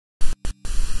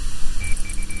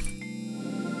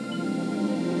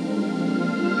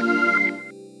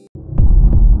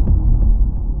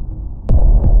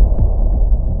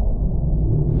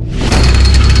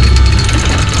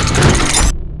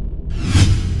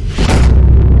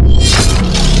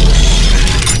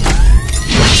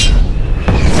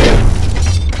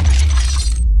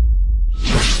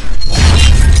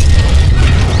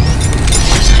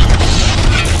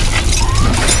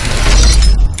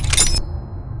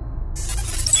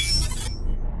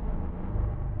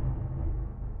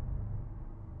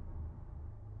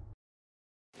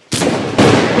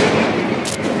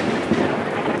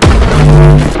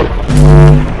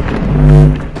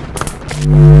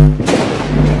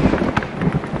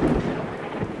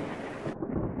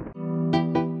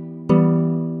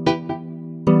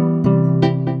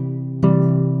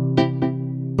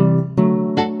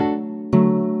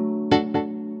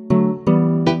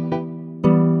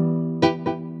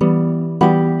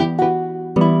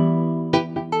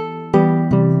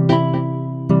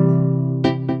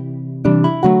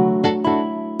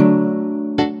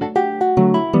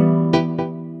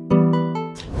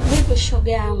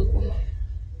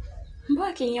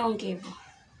Mbona kinyonge hivyo?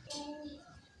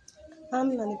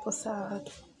 Hamna, nipo sawa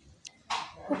tu.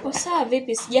 Upo sawa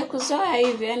vipi? Sijakuzoea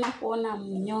hivi, yani kuona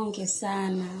mnyonge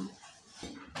sana.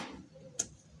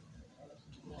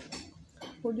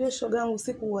 Unajua shogangu,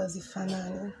 siku huwa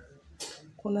hazifanani.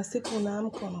 Kuna siku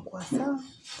unaamka unakuwa sawa,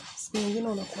 siku nyingine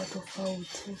unakuwa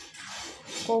tofauti.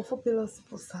 Kwa ufupi leo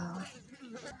sipo sawa.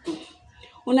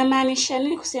 Unamaanisha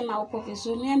nini kusema upo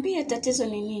vizuri? Niambie tatizo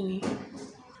ni nini?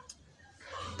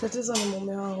 Tatizo ni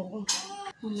mume wangu.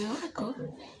 Mume wako?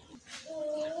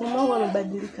 Mume wangu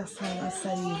amebadilika sana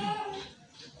sasa hivi.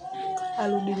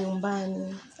 Arudi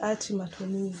nyumbani, aachi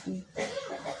matumizi.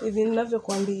 Hivi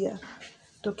ninavyokuambia,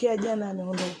 tokea jana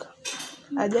ameondoka.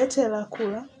 Hajaacha hela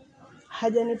kula,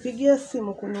 hajanipigia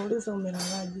simu kuniuliza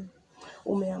umelalaje,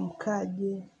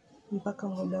 umeamkaje, mpaka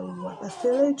muda huu hapa.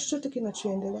 Sielewi chochote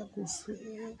kinachoendelea kuhusu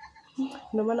yeye.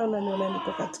 Ndio maana unaniona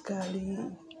niko katika hali hii.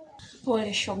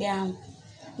 Pole shogangu.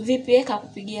 Vipi yeye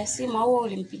kakupigia simu au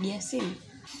ulimpigia simu?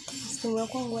 Simu ya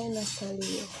kwangu haina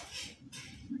salio.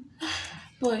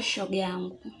 Pole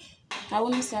shogangu.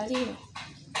 Hauna salio?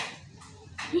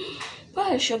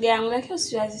 Pole shogangu, lakini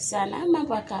usiwazi sana.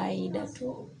 Mambo ya kawaida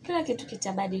tu. Kila kitu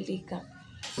kitabadilika.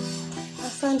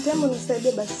 Asante, hebu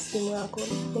nisaidie basi simu yako.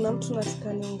 Kuna mtu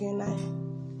nataka niongee naye.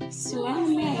 Simu yangu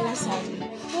mimi haina salio.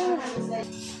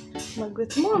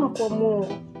 Magreth, mbona kwa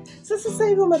Mungu? Sasa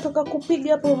hivi umetoka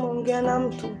kupiga hapo umeongea na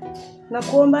mtu. Na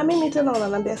kuomba mimi tena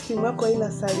unaniambia simu yako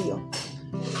haina salio.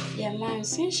 Jamani,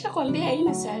 si nishakwambia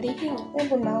haina salio.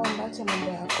 Hebu naomba acha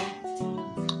mambo yako.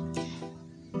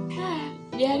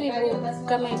 Jaribu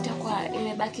kama itakuwa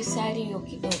imebaki salio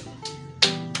kidogo.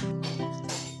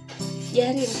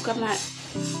 Jaribu kama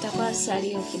itakuwa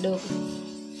salio kidogo.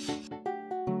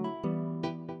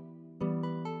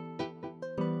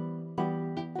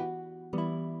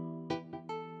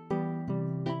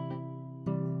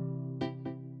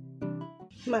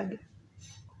 Mage,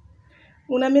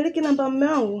 unamiliki namba mume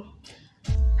wangu?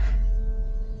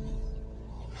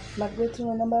 Magreth,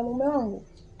 una namba ya mume wangu?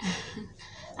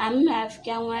 Amna rafiki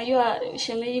yangu, unajua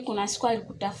shemeji kuna siku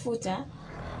alikutafuta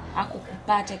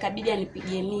akukupata, ikabidi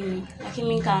anipigie mimi. Lakini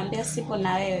mimi nikamwambia sipo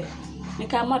na wewe.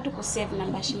 Nikaamua tu kusave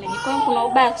namba ya shemeji. Kwa hiyo kuna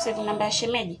ubaya kusave namba ya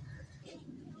shemeji?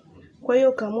 Kwa hiyo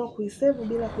ukaamua kuisave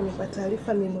bila kunipa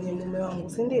taarifa mimi mwenye mume wangu,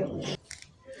 si ndio?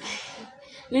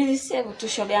 Nilisave tu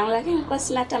shoga yangu, lakini kwa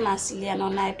sina hata mawasiliano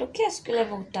naye tokea siku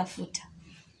ile utafuta.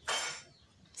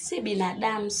 Si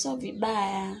binadamu, so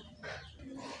vibaya.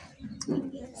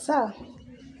 Sawa.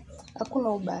 Hakuna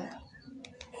ubaya.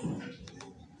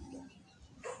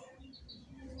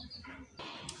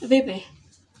 Vipi?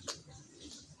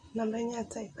 Namba yenyewe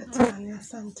ataipatikana,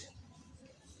 asante.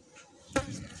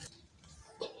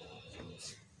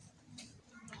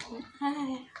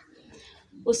 Haya.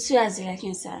 Usiwazi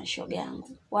lakini sana shoga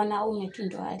yangu. Wanaume tu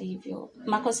ndo walivyo.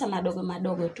 Makosa madogo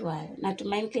madogo tu hayo.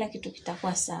 Natumaini kila kitu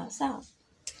kitakuwa sawa, sawa?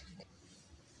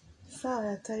 Sawa,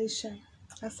 yataisha.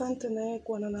 Asante na wewe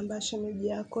kuwa na namba ya shemeji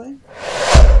yako.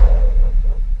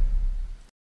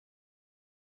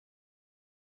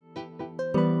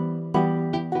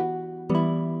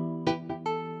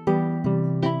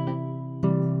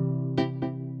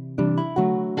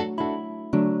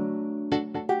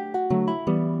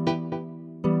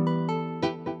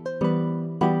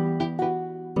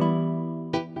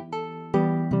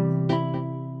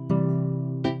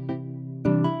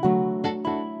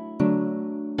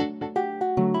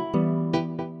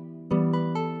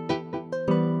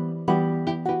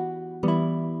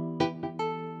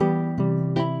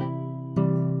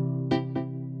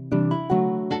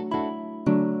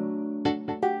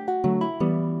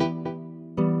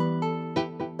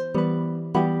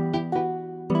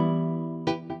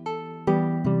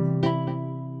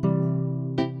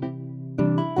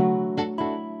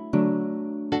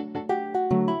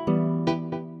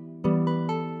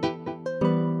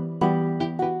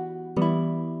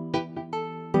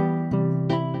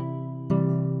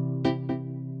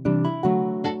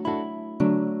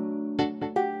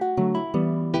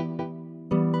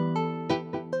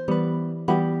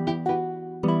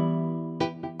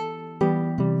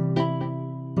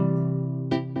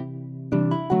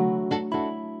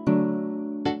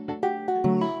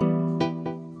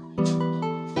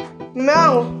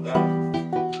 Mao.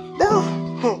 Ndio.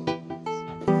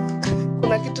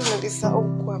 Kuna kitu nilisahau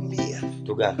kukuambia.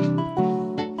 Kitu gani?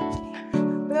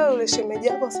 Leo yule shemeji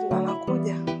yako sina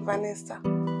anakuja, Vanessa.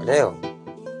 Leo?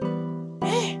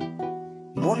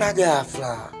 Mbona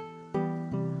ghafla?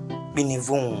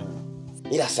 Binivum.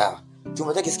 Ila sawa.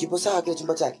 Chumba chake sikipo sawa kile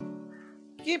chumba chake?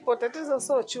 Kipo, tatizo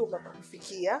sio chumba pa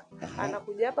kufikia.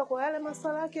 Anakuja hapa kwa yale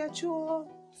masuala yake ya chuo.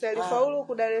 Si alifaulu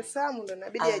huko Dar es Salaam ndo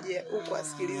inabidi aje huko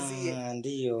asikilizie.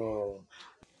 Ndio.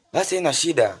 Basi ina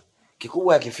shida.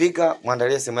 Kikubwa akifika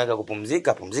muandalie sehemu yake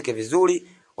kupumzika, pumzike vizuri.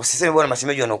 Usiseme bwana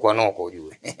mashemeji wanakuwa noko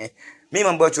ujue. Mimi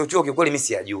mambo ya chuo kiukweli mimi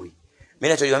siyajui.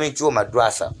 Mimi nachojua mimi chuo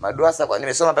madrasa. Madrasa kwa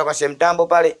nimesoma pale kwa Shemtambo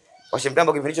pale. Kwa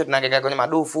Shemtambo kipindi hicho tunaangalia kwenye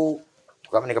madufu.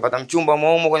 Kama nikapata mchumba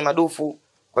muomo kwenye madufu.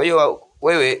 Kwa hiyo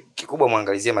wewe kikubwa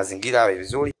muangalizie mazingira yawe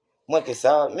vizuri. Mweke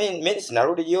sawa. Mimi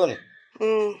sinarudi jioni.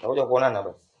 Nakuja kuonana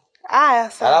basi.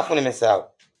 Haya sawa. Alafu nimesahau.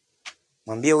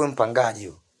 Mwambie huyo mpangaji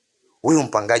huyo. Huyu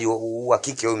mpangaji wa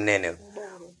kike huyu mnene.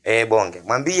 Bonge.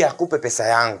 Mwambie akupe pesa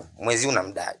yangu. Mwezi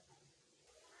unamdai.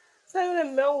 Sasa yule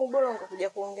mume wangu bora ungekuja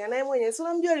kuongea naye mwenyewe. Si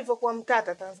unamjua alivyokuwa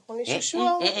mtata ataanza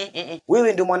kunishushua.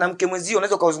 Wewe ndio mwanamke mwenzio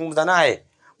unaweza kuzungumza naye.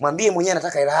 Mwambie mwenyewe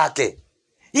anataka hela yake.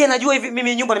 Yeye anajua hivi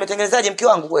mimi nyumba nimetengenezaje mke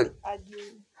wangu kweli?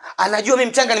 Ajui. Anajua mimi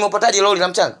mchanga nimepataje lori la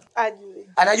mchanga? Ajui.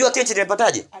 Anajua kenchi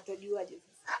nimepataje? Atajuaje?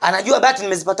 Anajua bati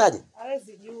nimezipataje?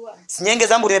 Hawezi jua. Sinyenge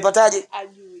zambu nimepataje?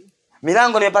 Ajui.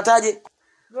 Milango nimepataje?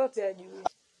 Yote ajui.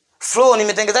 Floor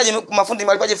nimetengenezaje mafundi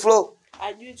malipaje floor?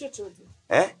 Ajui chochote.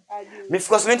 Ajui.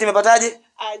 Mifuko simenti nimepataje?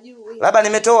 Ajui. Labda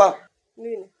nimetoa.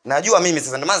 Nini? Najua mimi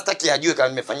sasa ndio maana sitaki ajue kama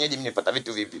nimefanyaje mimi nimepata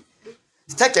vitu vipi.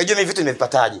 Sitaki ajue mimi vitu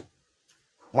nimevipataje.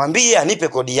 Mwambie anipe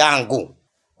kodi yangu.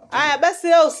 Haya basi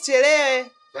leo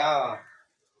usichelewe. Sawa.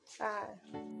 Haya.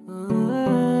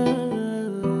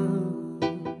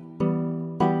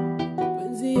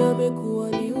 Penzi yamekuwa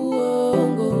ni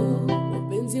uongo.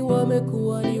 Penzi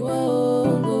wamekuwa ni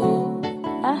waongo.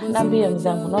 Naambia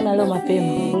mzangu naona leo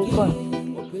mapema. Uliko?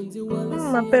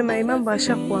 Mapema mambo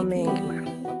yashakuwa mengi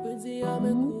bwana.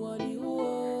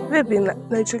 Vipi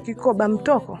na hicho kikoba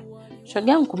mtoko?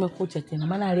 Shoga yangu kumekucha tena.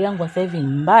 Maana hali yangu sasa hivi ni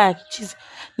mbaya kichizi.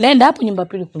 Naenda hapo nyumba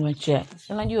pili kunywa chai.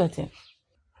 Unajua tena.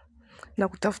 Na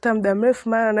kutafuta muda mrefu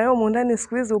maana na wewe mundani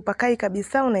siku hizi upakai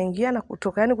kabisa unaingia na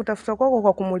kutoka. Yaani kutafuta kwako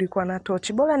kwa kumulikwa na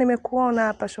tochi. Bora nimekuona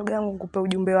hapa shoga yangu nikupe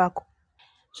ujumbe wako.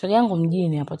 Shoga yangu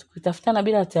mjini hapa tukitafutana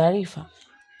bila taarifa.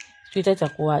 Tuitaita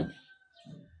kuwaje.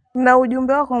 Na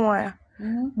ujumbe wako mwaya.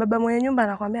 Baba mwenye nyumba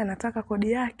anakuambia anataka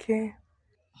kodi yake.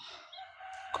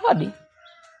 Kodi?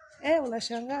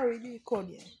 Unashangaa hujui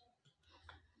kodi.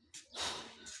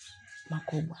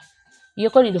 Makubwa. Hiyo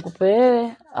kodi nikupe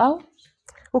wewe au?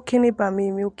 Ukinipa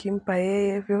mimi, ukimpa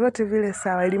yeye, vyovyote vile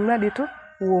sawa. Ili mradi tu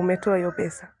umetoa hiyo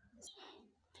pesa.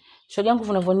 Shoga yangu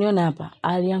unavyoniona hapa,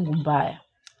 hali yangu mbaya.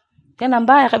 Tena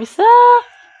mbaya kabisa.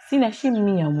 Sina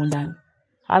shilingi 100 huko ndani.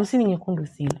 50 nyekundu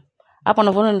sina. Hapo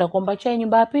unavyoona nenda kuomba chai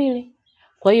nyumba ya pili.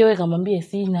 Kwa hiyo wewe kamwambie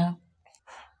sina.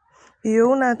 Hiyo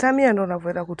una hata 100 ndio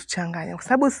unavyoenda kutuchanganya. Kwa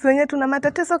sababu sisi wenyewe tuna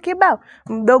matatizo kibao.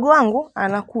 Mdogo wangu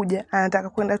anakuja, anataka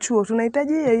kwenda chuo.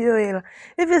 Tunahitaji hiyo hela.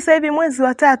 Hivi sasa hivi mwezi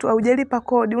wa 3 haujalipa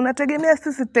kodi. Unategemea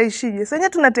sisi tutaishije? Sasa wenyewe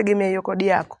tunategemea hiyo kodi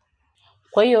yako.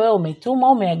 Kwa hiyo wewe umetuma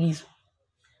au umeagizwa?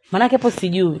 Maana hapo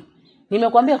sijui.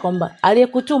 Nimekwambia kwamba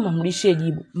aliyekutuma mlishie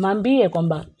jibu. Mwambie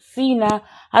kwamba sina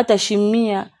hata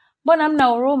shimia. Mbona hamna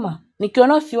huruma?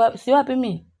 Nikiona siwapi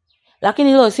mimi.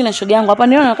 Lakini leo sina shoga yangu hapa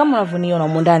niona kama unavyoniona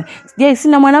huko ndani. Sijai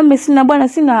sina mwanamume, sina bwana,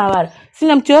 sina habari.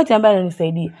 Sina mtu yote ambaye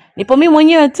ananisaidia. Nipo mimi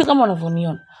mwenyewe tu kama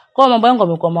unavyoniona. Kwa mambo yangu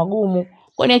yamekuwa magumu.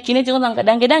 Kwa nini chineti kwanza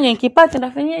ngadange nikipata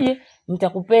nitafanyaje?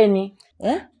 Nitakupeni.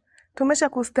 Tumesha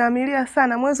kustahimilia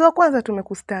sana. Mwezi wa kwanza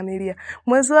tumekustahimilia.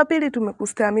 Mwezi wa pili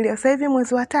tumekustahimilia. Sasa hivi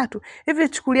mwezi wa 3. Hivi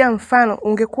chukulia mfano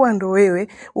ungekuwa ndo wewe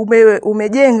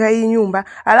umejenga hii nyumba,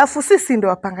 alafu sisi ndo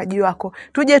wapangaji wako.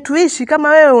 Tuje tuishi kama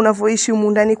wewe unavyoishi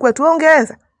humu ndani kwetu.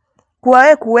 Ungeweza?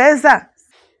 Kuweza?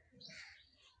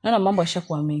 Naona mambo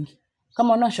yashakuwa mengi.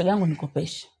 Kama unao shoga yangu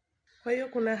nikopesha. Kwa hiyo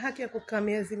kuna haki ya kukaa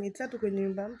miezi 3 kwenye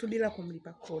nyumba mtu bila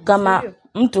kumlipa kodi. Kama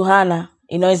mtu hana,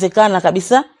 inawezekana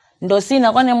kabisa. Ndio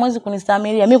sina kwani mwezi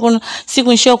kunistahimilia. Mimi kuna siku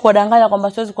nishio kuwadanganya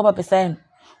kwamba siwezi kukopa pesa yenu.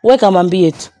 Wewe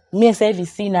kamwambie tu. Mimi sasa hivi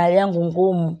sina, hali yangu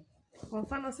ngumu. Kwa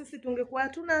mfano sisi tungekuwa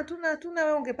hatuna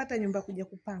wewe ungepata nyumba kuja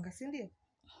kupanga, si ndio?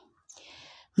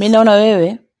 Mimi naona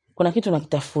wewe kuna kitu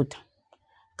unakitafuta.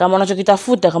 Kama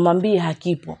unachokitafuta kamwambie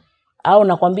hakipo au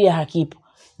nakwambia hakipo.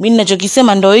 Mimi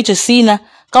ninachokisema ndio hicho sina.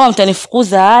 Kama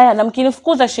mtanifukuza haya na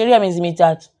mkinifukuza sheria miezi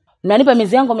 3. Mnanipa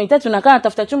miezi yangu 3 nakaa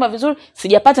natafuta chumba vizuri,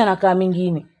 sijapata na kaa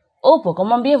mingine. Upo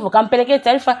kamwambie hivyo, kampelekee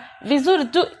taarifa vizuri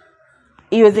tu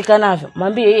iwezekanavyo.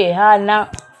 Mwambie yeye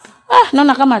hana.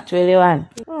 Naona kama tuelewani.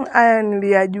 Haya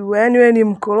niliyajua. Yaani wewe ni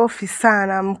mkorofi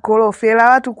sana, mkorofi. Ila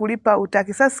watu kulipa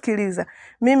utaki. Sasa sikiliza.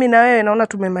 Mimi na wewe naona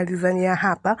tumemalizania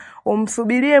hapa.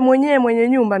 Umsubirie mwenye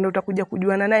nyumba ndio utakuja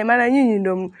kujuana naye. Maana nyinyi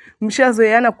ndio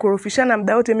mshazoeana kukorofishana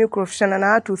muda wote, mimi kukorofishana na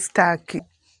watu sitaki.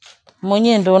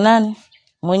 Mwenyewe ndo nani?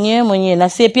 Mwenyewe na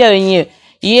sie pia wenyewe.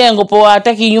 Yeye ngopo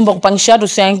hataki nyumba kupangisha watu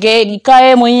siange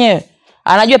kae mwenyewe.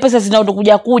 Anajua pesa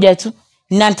zinaokuja kuja tu.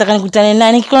 Na nataka nikutane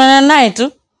naye nikikutana naye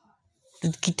tu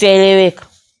kitaeleweka.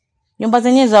 Nyumba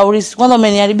zenyewe za urithi kwanza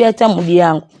umeniharibia hata mudi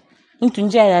yangu. Mtu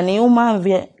njia inaniuma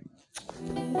vile.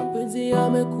 Mapenzi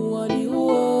yamekuwa ni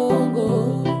uongo,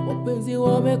 mapenzi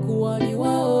wamekuwa ni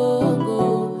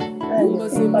waongo. Nyumba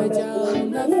zimejaa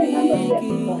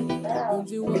unafiki,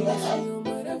 mapenzi wala sio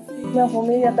marafiki. Na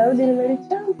familia tarudi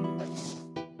nimelichana.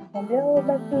 Nakwambia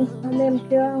basi msamehe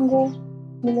mke wangu.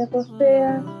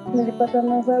 Nimekosea, nilipata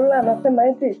na dharura, anasema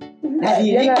eti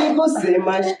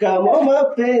nikikusema shikamoo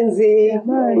mapenzi,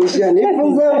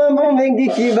 ushanifunza mambo mengi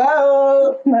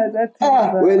kibao.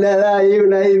 Wewe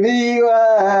unaibiwa.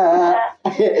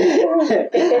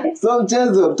 So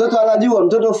mchezo, mtoto anajua,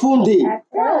 mtoto fundi.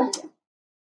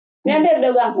 Niambie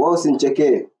mdogo wangu. Wewe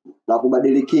usinichekee na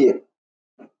kubadilikia.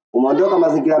 Umeondoka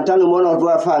mazingira mtani, umeona watu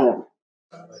wafanya.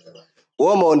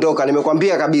 Wewe umeondoka,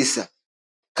 nimekwambia kabisa.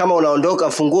 Kama unaondoka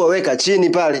funguo weka chini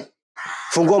pale.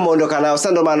 Funguo umeondoka nao,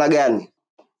 sasa ndo maana gani?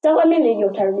 Sasa mimi ndio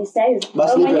utarudi saizi.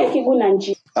 Mwenye kiguna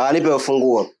nje. Nipe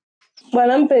ufunguo.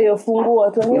 Bwana mpe hiyo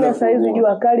funguo. Wengine saizi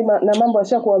jua kali na mambo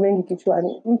yashakuwa mengi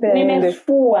kichwani. Mpe aende.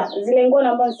 Nimefua zile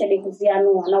ngono ambazo sasa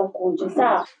kuzianua na ukunje,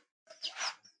 sawa?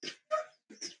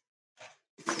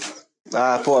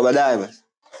 Poa baadaye basi.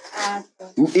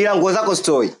 Ila nguo zako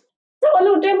stoi. Sasa ni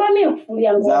utemba mimi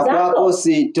kufulia nguo zako. Zako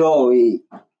sitoi.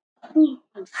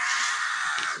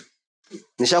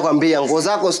 Nishakwambia nguo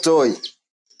zako stoi.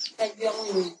 Najua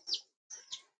mwenyewe.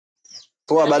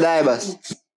 Poa baadaye basi.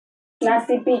 Na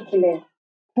sipiki leo.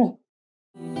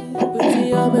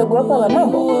 Mapenzi yamekuwa ni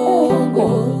uongo,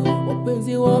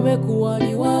 mapenzi wamekuwa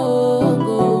ni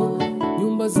waongo.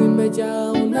 Nyumba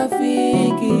zimejaa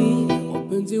unafiki,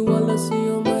 mapenzi wala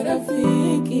sio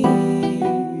marafiki.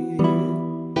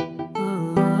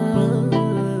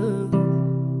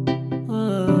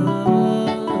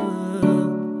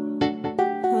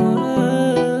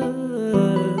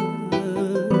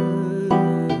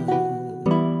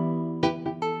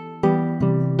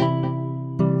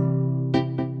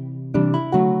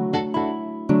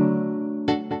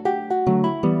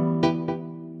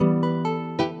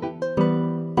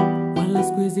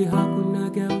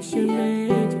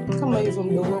 Kama hivyo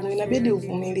mdogo wangu, inabidi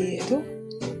uvumilie tu.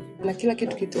 Na kila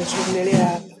kitu kitachoendelea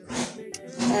hapa.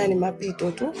 Haya ni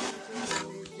mapito tu.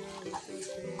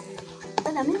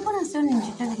 Dada, mimi mbona sioni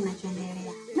chochote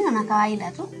kinachoendelea? Mimi naona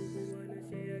kawaida tu.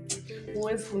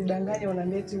 Huwezi kudanganya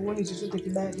unaambia eti uone chochote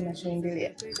kibaya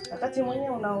kinachoendelea. Wakati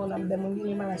mwenyewe unaona muda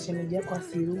mwingine mara shemeji yako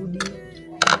asirudi,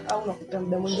 au unakuta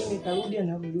muda mwingine karudi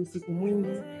anarudi usiku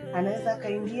mwingi, anaweza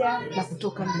kaingia na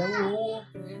kutoka muda huo.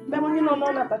 Muda mwingine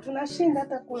unaona hapa tunashinda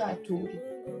hata kula tu.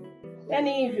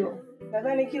 Yaani hivyo.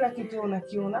 Nadhani kila kitu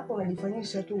unakiona hapo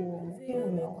unajifanyisha tu uone. Lakini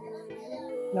unaona.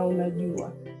 Na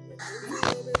unajua.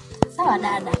 Sawa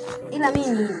dada. Ila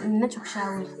mimi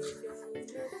ninachokushauri,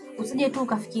 usije tu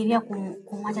ukafikiria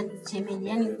kumwacha shemeji,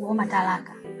 yani kuomba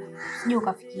talaka. Usije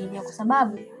ukafikiria kwa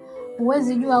sababu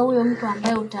huwezi jua huyo mtu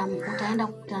ambaye utaenda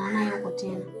kukutana naye huko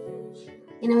tena.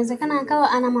 Inawezekana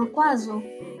akawa ana makwazo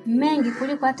mengi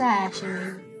kuliko hata ya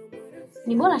shemeji.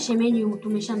 Ni bora shemeji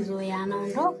tumeshamzoea,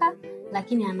 anaondoka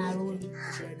lakini anarudi.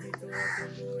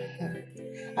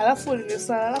 Alafu ile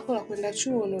swala lako la kwenda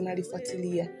chuo ndo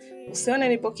nalifuatilia. Usione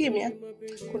nipo kimya.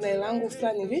 Kuna ile langu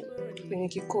fulani hivi kwenye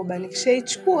kikoba.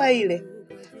 Nikishaichukua ile,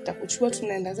 nitakuchukua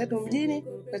tunaenda zetu mjini,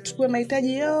 nachukua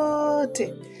mahitaji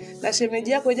yote. Na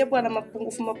shemeji yako japo ana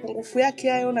mapungufu yake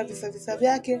hayo na visa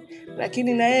vyake,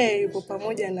 lakini na yeye yupo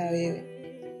pamoja na wewe.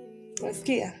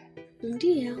 Unasikia?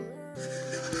 Ndio.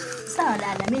 Sawa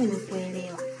dada, mimi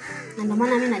nimekuelewa. Na ndio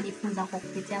maana mimi najifunza kwa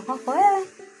kupitia kwako wewe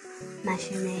na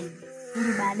shemeji.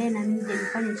 Ili baadaye na mimi nije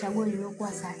nifanye chaguo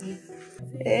lililokuwa sahihi.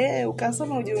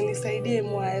 Ukasoma uje unisaidie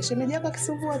mwaya. Shemeji yako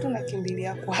akisumbua tu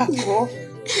nakimbilia kwako.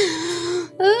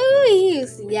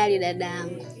 Usijali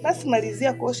dadangu. Basi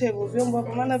malizia kuosha hivyo vyombo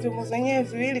hapo, maana vyombo vyenyewe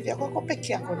viwili vya kwako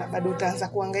peke yako na bado utaanza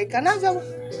kuhangaika navyo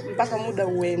mpaka muda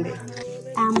uende.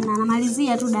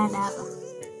 Namalizia tu dada hapa.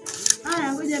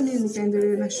 Haya, ngoja mimi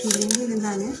nitaendelea na shughuli nyingine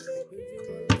ndani.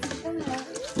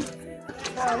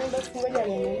 Mimi basi ngoja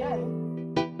niende ndani.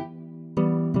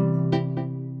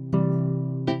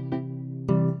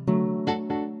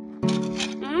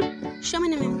 Shomi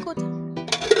nimemkuta.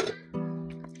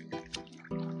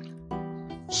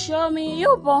 Shomi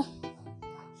yupo?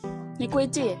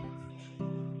 Nikuitie?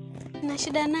 Na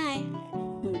shida naye.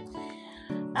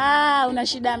 Una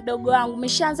shida mdogo wangu,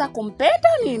 umeshaanza kumpenda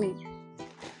nini?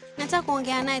 Nataka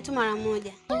kuongea naye tu mara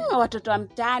moja. Watoto wa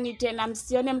mtaani tena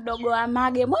msione mdogo wa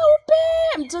mage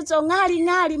mweupe, mtoto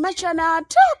ng'ali macho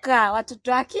yanawatoka,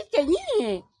 watoto wa kike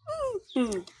nyie.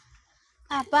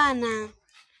 Hapana.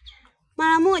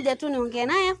 Mara moja tu niongee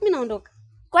naye afu mimi naondoka.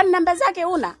 Kwani namba zake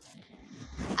una?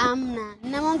 Amna,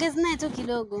 na maongezi naye tu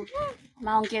kidogo.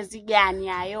 Maongezi gani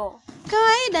hayo?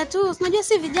 Kawaida tu, unajua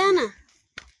si vijana.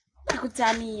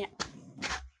 Kutania.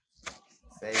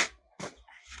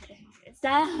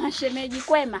 Sawa, shemeji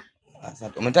kwema?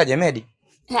 Asante. Umetaja Medi?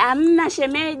 Hamna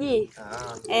shemeji.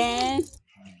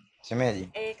 Shemeji.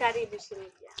 Karibu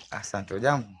shemeji. Asante.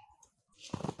 Ujambo?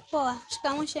 Poa,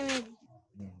 shikamoo shemeji.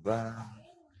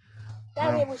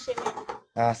 Karibu shemeji.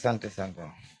 Asante sana.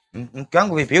 Mke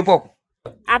wangu vipi? Yupo huko?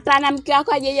 Hapana, mke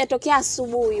wako hajatokea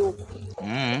asubuhi huko.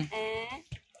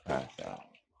 Sawa.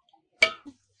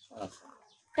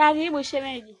 Karibu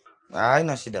shemeji.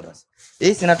 Haina shida basi.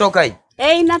 Hii sinatoka hii?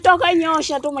 Inatoka,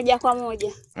 nyosha tu moja kwa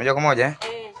moja. Moja kwa moja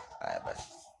Haya basi.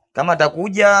 Kama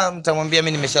atakuja mtamwambia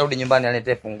mimi nimesharudi nyumbani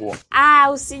aletee funguo.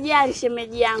 Usijali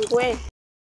shemeji yangu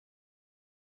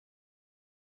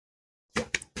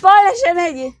Pole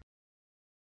shemeji.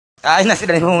 Haina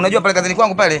shida. Unajua pale kazini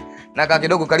kwangu pale nakaa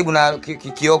kidogo karibu na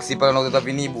kioksi pale nauza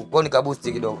vinibu. Kwa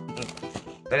nikabusti kidogo.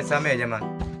 Pale samee jamani.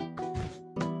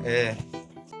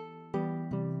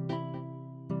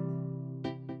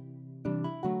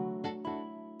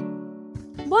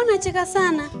 Mbona cheka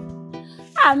sana?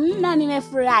 Amna,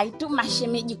 nimefurahi tu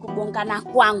mashemeji kugongana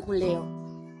kwangu leo.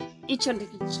 Hicho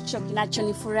ndicho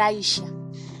kinachonifurahisha.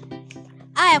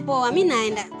 Haya poa, mimi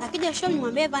naenda. Akija Shomi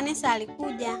mwambie Vanessa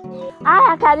alikuja.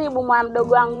 Haya, karibu mwa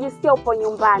mdogo wangu, jisikie upo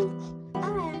nyumbani.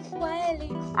 Haya,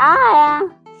 kwaheri. Haya.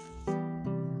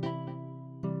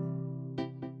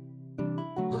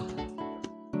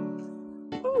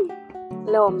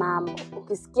 Leo mambo,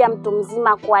 ukisikia mtu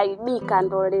mzima kuaibika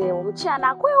ndo leo.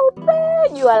 Mchana kweupe,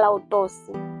 jua la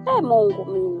utosi. Mungu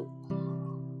mimi.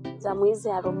 Zamu hizi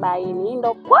 40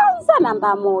 ndo kwanza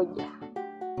namba 1.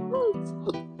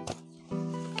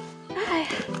 Haya.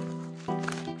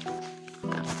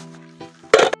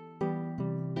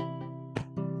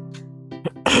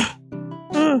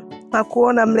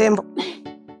 Nakuona mrembo.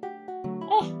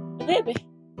 Vipi?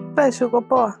 Basi uko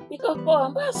poa? Niko poa,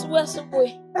 mbona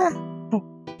asubuhi?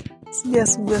 Sija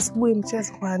asubuhi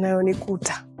mchezo kwa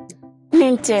anayonikuta.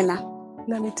 Nini tena?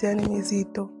 Na mitihani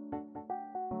mizito.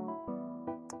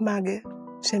 Mage,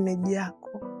 shemeji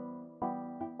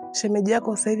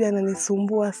yako sasa hivi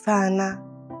ananisumbua sana.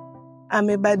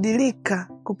 Amebadilika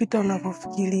kupita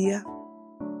unavyofikiria.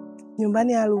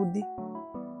 Nyumbani arudi.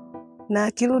 Na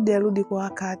akirudi arudi kwa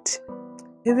wakati.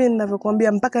 Hivi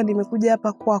ninavyokuambia mpaka nimekuja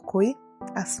hapa kwako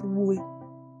asubuhi.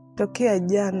 Tokea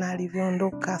jana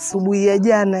alivyoondoka asubuhi ya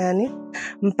jana yani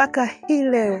mpaka hii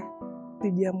leo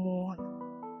sijamuona.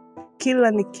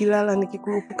 Kila nikilala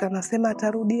nikikurupuka nasema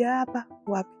atarudia hapa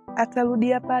wapi?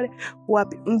 Atarudia pale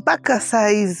wapi? Mpaka saa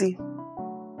hizi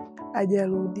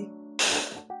hajarudi.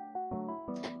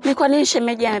 Ni kwa nini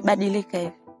shemeji amebadilika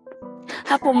hivi?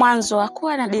 Hapo mwanzo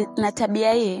hakuwa na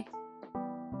tabia hii.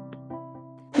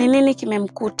 Ni nini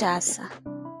kimemkuta hasa?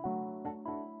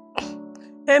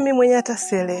 Mimi mwenyewe hata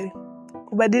sielewi.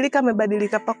 Kubadilika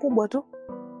amebadilika pakubwa tu.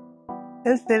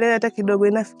 Sielewi hata kidogo.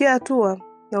 Inafikia hatua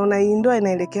naona hii ndoa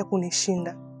inaelekea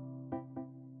kunishinda.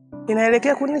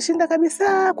 Inaelekea kunishinda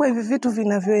kabisa kwa hivi vitu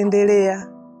vinavyoendelea.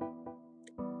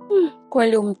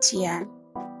 Kweli umtiani.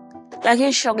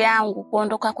 Lakini shoga yangu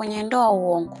kuondoka kwenye ndoa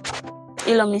uongo.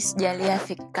 Hilo mimi sijalia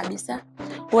fiki kabisa.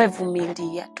 Wewe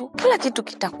vumilia tu. Kila kitu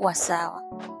kitakuwa sawa.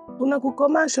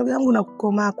 Unakukomaa shoga yangu na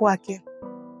kukomaa kwake.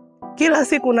 Kila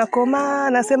siku nakomaa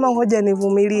nasema ngoja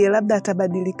nivumilie, labda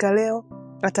atabadilika leo,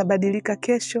 atabadilika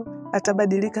kesho,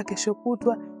 atabadilika kesho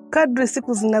kutwa. Kadri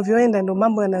siku zinavyoenda ndo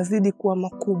mambo yanazidi kuwa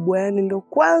makubwa, yani ndo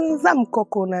kwanza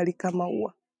mkoko unalika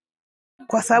maua.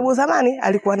 Kwa sababu zamani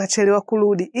alikuwa anachelewa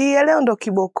kurudi. Hii leo ndo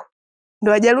kiboko.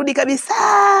 Ndo hajarudi kabisa.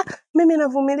 Mimi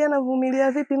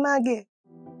navumilia vipi Mage?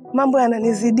 Mambo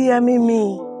yananizidia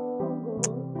mimi.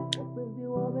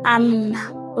 Amna,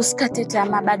 usikate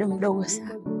tamaa, bado mdogo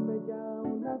sana.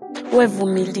 Wewe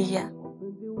vumilia.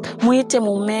 Muite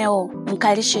mumeo,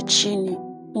 mkalishe chini.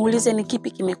 Muulize ni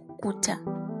kipi kimekukuta.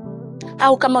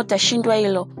 Au kama utashindwa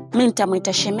hilo, mimi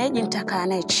nitamuita shemeji, nitakaa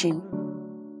naye chini.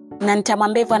 Na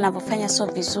nitamwambia hivyo anavyofanya sio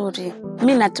vizuri.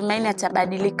 Mimi natumaini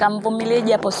atabadilika, mvumilie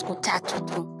japo siku 3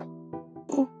 tu.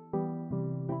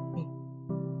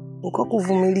 Uko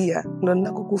kuvumilia ndo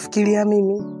ninakukufikiria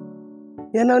mimi.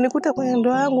 Yanaonikuta kwenye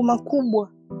ndoa yangu makubwa.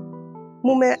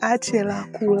 Mume aache la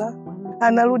kula,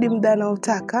 anarudi muda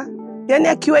anaotaka. Yaani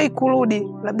akiwahi kurudi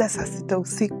labda saa 6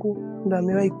 usiku ndo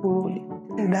amewahi kurudi.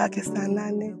 Muda wake saa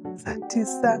 8, saa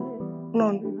 9.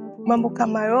 Unaona? Mambo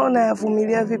kama yona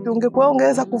yavumilia vipi?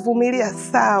 Ungeweza kuvumilia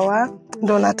sawa,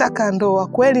 ndo nataka ndoa.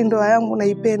 Kweli ndoa yangu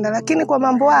naipenda, lakini kwa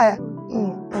mambo haya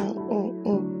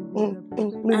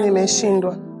mimi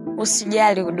nimeshindwa.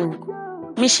 Usijali udugu.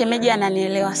 Mimi shemeji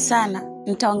ananielewa sana.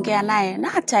 nitaongea naye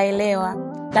na ataelewa.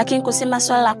 Lakini kusema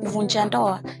swala la kuvunja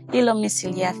ndoa, hilo mimi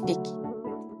siliafiki.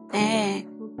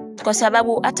 Kwa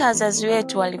sababu hata wazazi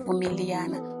wetu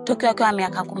walivumiliana. Tokio wakiwa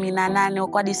miaka 18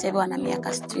 huko hadi sasa wana miaka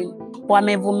 60.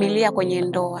 Wamevumilia kwenye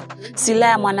ndoa.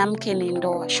 Silaha ya mwanamke ni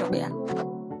ndoa, shoga.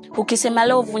 Ukisema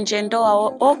leo uvunje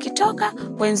ndoa, ukitoka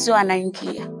wenzio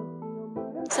anaingia.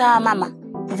 Sawa mama,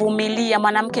 vumilia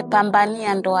mwanamke,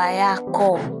 pambania ndoa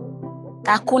yako.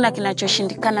 Hakuna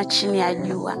kinachoshindikana chini ya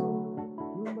jua.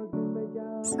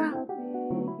 Sawa.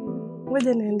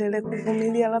 Ngoja niendelee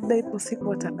kuvumilia, labda ipo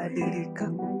siku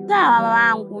atabadilika. Sawa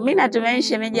mamangu, mimi natumaini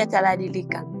shemeji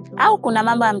atabadilika. Au kuna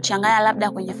mambo ya mchanganya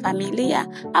labda kwenye familia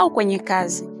au kwenye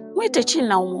kazi. Mwite chini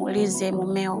na umuulize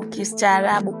mumeo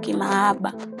kistaarabu,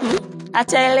 kimahaba.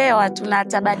 Ataelewa tu na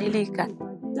atabadilika.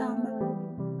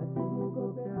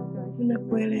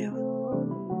 Nimekuelewa.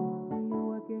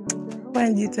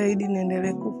 Jitahidi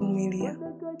niendelee kuvumilia.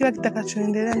 Kila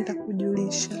kitakachoendelea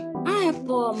nitakujulisha. Haya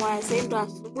poa, mwanzo ndo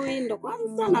asubuhi ndo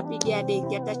kwanza napigia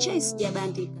deki, hata chai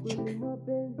sijabandika.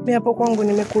 Mimi hapo kwangu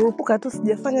nimekurupuka tu,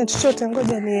 sijafanya chochote,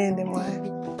 ngoja niende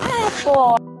mwana. Haya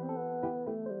poa.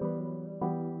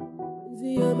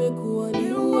 Penzi amekuwa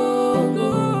ni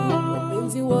uongo,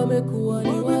 penzi wamekuwa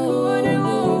ni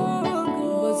waongo,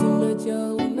 nyumba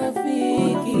zimejaa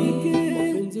unafiki,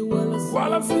 penzi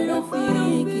wala si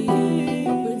rafiki.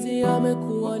 Penzi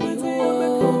amekuwa ni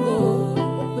uongo,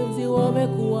 penzi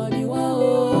wamekuwa ni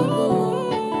waongo,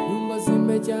 nyumba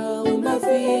zimejaa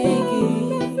unafiki,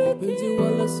 penzi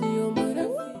wala sio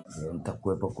marafiki.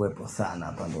 Nitakuepo sana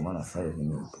hapa, ndio maana sasa hivi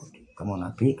nipo. Kama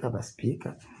unapika basi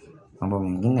pika, mambo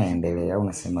mengine yaendelee, au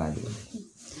unasemaje?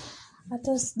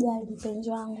 Hata usijali mpenzi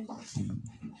wangu.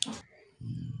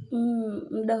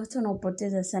 Muda wote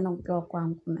unaupoteza sana ukiwa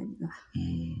kwangu unajua.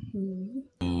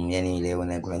 Yani leo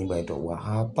na kuna nyimbo inaitwa wa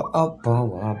hapa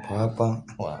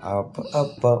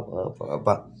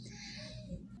hapa.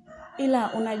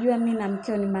 Ila unajua mimi na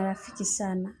mkeo ni marafiki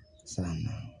sana. Sana.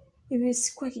 Hivi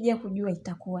siku akija kujua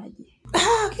itakuwaje?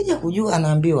 Akija kujua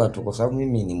anaambiwa tu, kwa sababu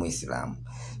mimi ni Muislamu.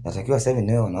 Natakiwa sasa hivi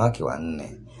niwe wanawake 4,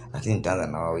 lakini nitaanza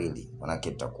na 2.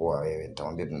 Wanawake tutakuwa wewe.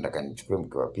 Nitamwambia tunataka nichukue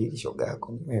mke wa pili, shoga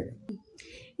yako wewe.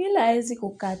 Ila hawezi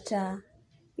kukataa.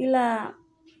 Ila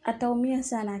ataumia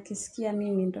sana akisikia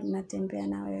mimi ndo ninatembea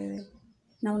na wewe.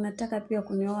 Na unataka pia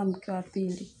kunioa mke wa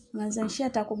pili. Unazanishia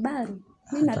atakubali?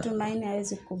 Mimi natumaini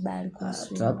hawezi kukubali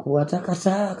kuhusu. Atakuwa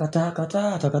kataa,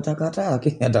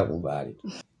 lakini atakubali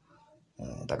tu.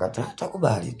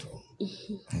 Atakubali tu.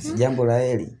 Si jambo la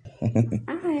heri.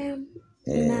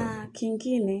 Na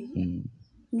kingine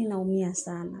mimi naumia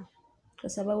sana. Kwa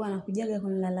sababu anakujaga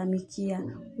kunilalamikia,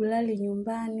 ulali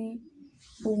nyumbani,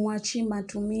 umwachi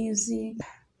matumizi.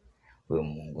 Wewe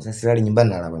Mungu, sasa silali nyumbani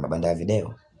na mabanda ya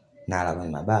video, na ala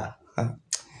kwenye mabaa.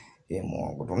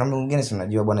 Mungu, tuna mwingine si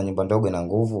unajua bwana, nyumba ndogo na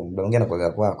nguvu, muda mwingine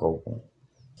kwa kwako huko.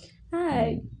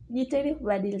 Jitahidi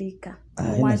kubadilika.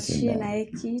 Mwachie na yeye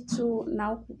kitu na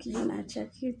huku kijana cha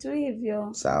kitu hivyo.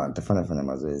 Sawa, nitafanya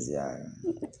mazoezi haya.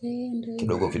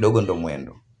 Kidogo ndo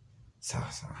mwendo. Sawa.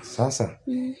 Sasa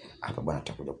hapa bwana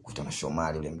tutakuja kukuta na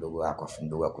Shomary yule mdogo wako, afu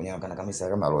mdogo wako nyenye kana kabisa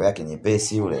kama roho yake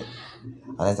nyepesi yule.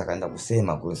 Anaweza kaenda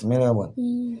kusema kule, simelewa bwana.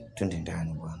 Twende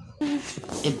ndani bwana.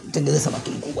 Tengeneza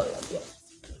samaki mkubwa hapa.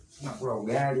 Nakula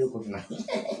ugali huko tuna.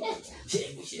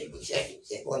 Shegu.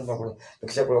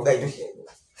 Tukisha kula ugali tu.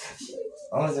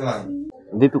 Unasema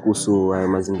vipi kuhusu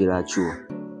mazingira ya chuo?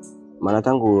 Maana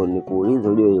tangu nikuulize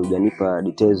uje hujanipa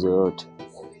details yoyote.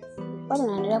 Bado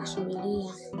naendelea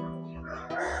kusubiria.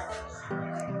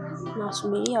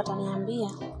 Nasubiria wataniambia.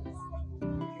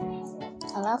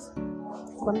 Alafu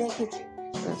kwambia kitu.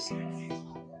 Yes.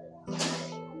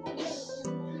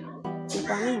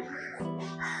 Kwa nini?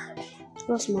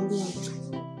 Usimwambie mtu.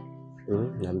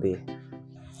 Niambie.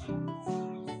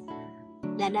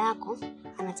 Dada yako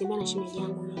anatembea na shemeji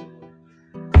yangu mimi.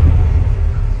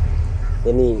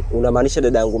 Yaani unamaanisha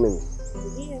dada yangu mimi?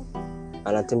 Ndio.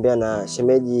 Anatembea na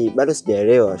shemeji? Bado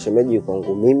sijaelewa. Shemeji yuko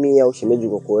kwangu mimi au shemeji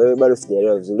yuko kwa wewe? Bado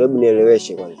sijaelewa vizuri. Hebu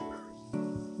nieleweshe kwanza.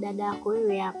 Dada yako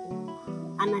wewe hapo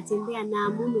anatembea na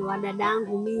mume wa dada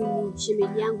yangu mimi,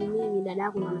 shemeji yangu mimi, dada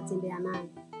yako ndo anatembea naye.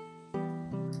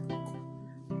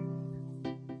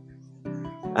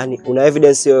 Yaani una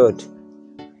evidence yoyote?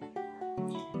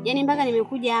 Yaani mpaka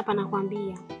nimekuja hapa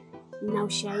nakwambia nina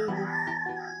ushahidi.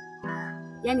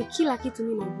 Yaani kila kitu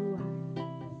mimi najua.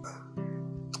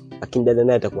 Lakini dada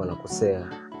naye atakuwa anakosea.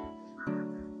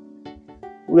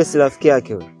 Ule si rafiki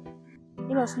yake wewe.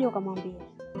 Hilo usije ukamwambia.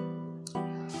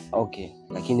 Okay,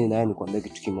 lakini naye nikwambia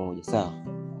kitu kimoja, sawa?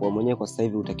 Kwa mwenyewe kwa sasa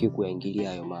hivi utakiwa kuyaingilia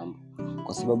hayo mambo.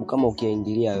 Kwa sababu kama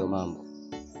ukiyaingilia hayo mambo,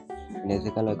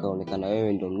 inawezekana kaonekana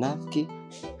wewe ndio mnafiki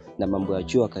na mambo ya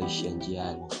chuo akaishia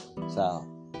njiani. Sawa?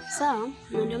 Sawa,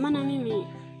 na ndio maana mimi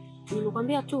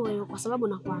nimekwambia tu wewe kwa sababu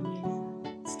nakuamini.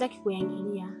 Sitaki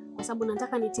kuyaingilia kwa sababu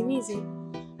nataka nitimize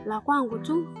la kwangu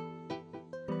tu.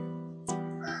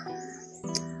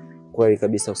 Kweli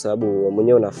kabisa, kwa sababu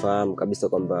mwenyewe unafahamu kabisa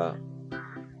kwamba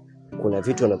kuna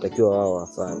vitu wanatakiwa wao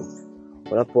wafahamu.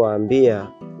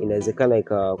 Unapowaambia inawezekana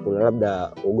ikawa kuna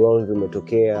labda ugomvi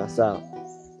umetokea, sawa?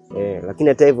 Lakini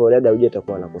hata hivyo dada hujue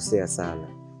atakuwa anakosea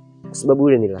sana. Kwa sababu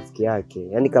yule ni rafiki yake.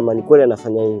 Yaani kama ni kweli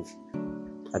anafanya hivi,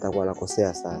 atakuwa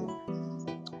anakosea sana.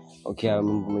 Okay,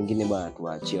 mambo mengine bwana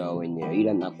tuachie wao wenyewe.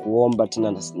 Ila nakuomba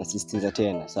tena nasisitiza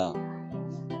tena, sawa?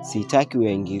 Sitaki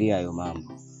uyaingilie hayo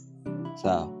mambo.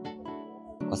 Sawa?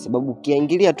 Kwa sababu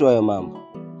ukiingilia tu hayo mambo,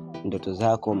 ndoto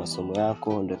zako, masomo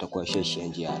yako ndio itakuwa sheshia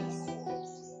njiani.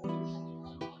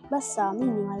 Basi sawa,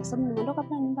 mimi wale sababu nimeondoka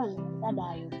pale nyumbani, dada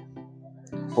hayupo.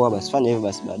 Poa, basi fanya hivyo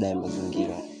basi, baadaye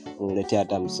mazingira uniletea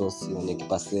hata msosi wenye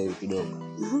kipaseli kidogo.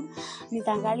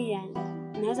 Nitaangalia.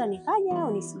 Naweza nikaja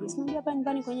au nisije. Sijui hapa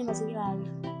nyumbani kwenye mazingira hayo.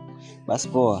 Basi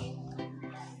poa.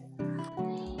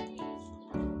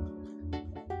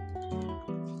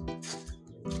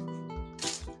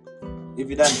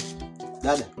 Hivi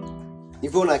dada.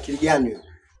 Hivi una akili gani wewe?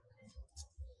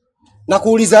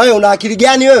 Nakuuliza wewe una akili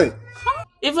gani wewe?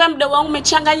 Hivi mdogo wangu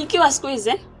umechanganyikiwa siku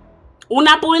hizi?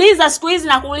 Unapuliza siku hizi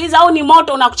na kuuliza au ni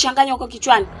moto unakuchanganya huko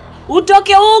kichwani?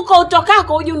 Utoke huko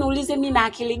utokako uje uniulize mimi na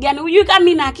akili gani? Unajui kama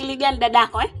mimi na akili gani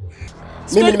dadako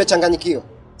Mimi nimechanganyikiwa.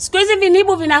 Siku hizi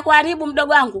vinibu vinakuharibu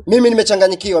mdogo wangu. Mimi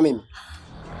nimechanganyikiwa mimi.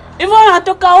 Hivyo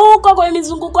unatoka huko kwenye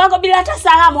mizunguko yako bila hata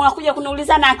salamu unakuja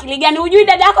kuniuliza na akili gani? Unajui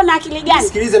dadako na akili gani?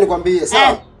 Nisikilize nikwambie,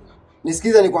 sawa?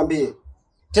 Nisikilize nikwambie.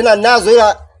 Tena nazo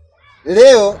ila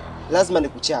leo lazima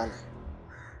nikuchana.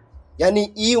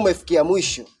 Yaani hii umefikia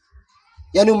mwisho.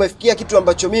 Yaani umefikia kitu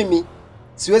ambacho mimi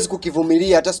siwezi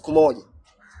kukivumilia hata siku moja.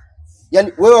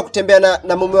 Yaani wewe kutembea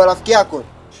na mume wa rafiki yako.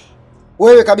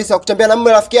 Wewe kabisa kutembea na mume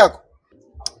wa rafiki yako.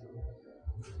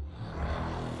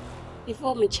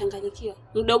 Hivyo umechanganyikiwa.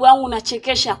 Mdogo wangu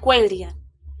unachekesha kweli yani.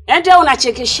 Ende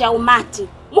unachekesha umati.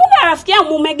 Mume rafiki yangu,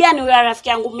 mume gani huyo rafiki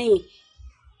yangu mimi?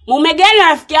 Mume gani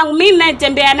rafiki yangu mimi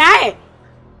naitembea naye?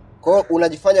 Kwa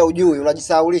unajifanya ujui,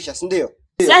 unajisahaulisha, si ndio?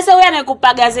 Sasa wewe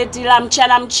anakupa gazeti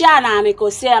la mchana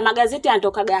amekosea. Magazeti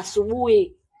yanatoka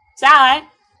asubuhi. Sawa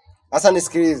Sasa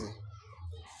nisikilize.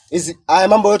 Haya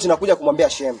mambo yote nakuja kumwambia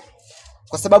Shem.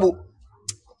 Kwa sababu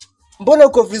mbona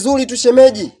uko vizuri tu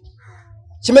shemeji?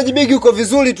 Shemeji bigi uko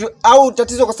vizuri tu, au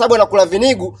tatizo kwa sababu anakula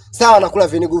vinigu? Sawa, anakula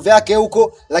vinigu vyake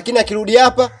huko, lakini akirudi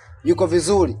hapa yuko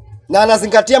vizuri. Na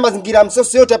anazingatia mazingira ya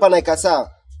msosi yote hapa naika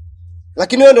sawa.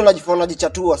 Lakini wewe ndio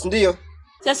unajichatua, si ndio?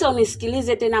 Sasa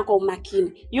unisikilize tena kwa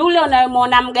umakini. Yule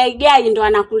unayemwona mgaigai ndo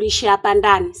anakulisha hapa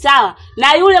ndani. Sawa?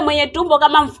 Na yule mwenye tumbo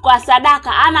kama mfuko wa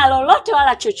sadaka ana lolote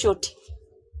wala chochote.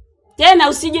 Tena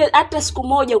usije hata siku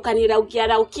moja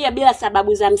ukaniraukia bila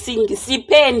sababu za msingi.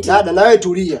 Sipendi. Dada na wewe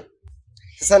tulia.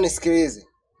 Sasa nisikilize.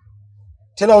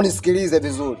 Tena unisikilize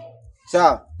vizuri.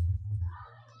 Sawa?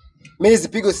 Mimi hizi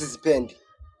pigo sizipendi.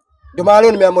 Ndio maana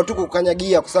leo nimeamua tu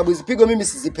kukanyagia kwa sababu hizi pigo mimi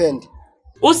sizipendi.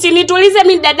 Usinitulize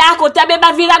mimi dadako,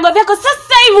 utabeba virago vyako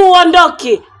sasa hivi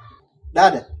uondoke.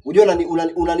 Dada, unajua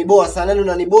unaniboa sana,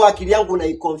 unaniboa akili yangu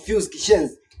unaiconfuse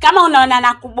kishenzi. Kama unaona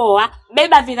nakuboa,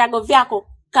 beba virago vyako,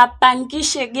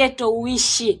 kapangishe ghetto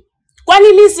uishi. Kwani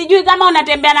mimi sijui kama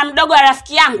unatembea na mdogo wa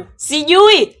rafiki yangu?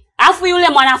 Sijui. Afu yule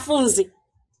mwanafunzi.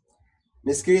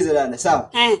 Nisikilize dada, sawa?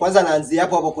 Kwanza naanzia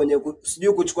hapo kwenye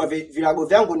sijui kuchukua virago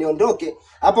vyangu niondoke,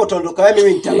 hapo utaondoka wewe,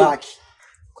 mimi nitabaki.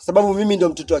 Kwa sababu mimi ndo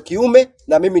mtoto wa kiume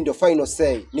na mimi ndo final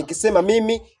say. Nikisema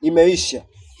mimi imeisha.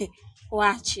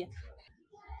 Waache.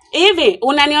 Hivi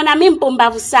unaniona mimi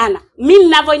mpumbavu sana. Mimi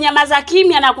ninavonyamaza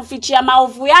kimya na kufichia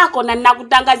maovu yako na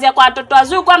ninakutangazia kwa watoto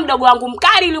wazuri kwa mdogo wangu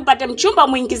mkali ili upate mchumba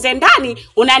muingize ndani,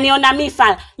 unaniona mimi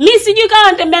fala. Mimi sijui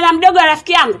kama natembea na mdogo wa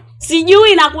rafiki yangu.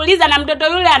 Sijui, nakuuliza na mtoto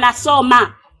yule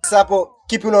anasoma. Sasa hapo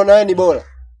kipi unaona wewe ni bora?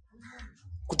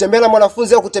 Kutembea na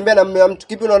mwanafunzi au kutembea na mume wa mtu?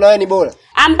 Kipi unaona wewe ni bora?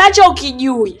 Ambacho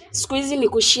ukijui. Siku hizi ni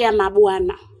kushia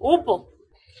mabwana. Upo?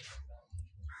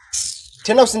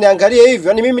 Tena usiniangalie hivyo.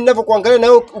 Yaani mimi ninavyokuangalia na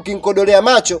wewe ukinkodolea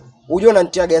macho, unajua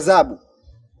unanitia gazabu.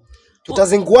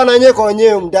 Tutazinguana wenyewe kwa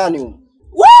wenyewe ndani huko.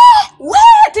 We,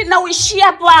 tena uishie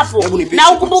hapo hapo.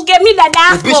 Na ukumbuke mimi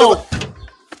dadako.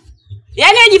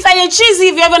 Yaani ajifanye chizi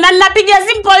hivyo hivyo na ninapiga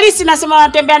simu polisi nasema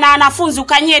unatembea na wanafunzi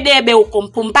ukanyie debe huko,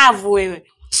 mpumbavu wewe.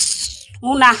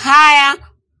 Una haya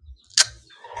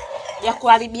ya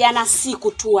kuharibiana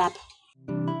siku tu hapa.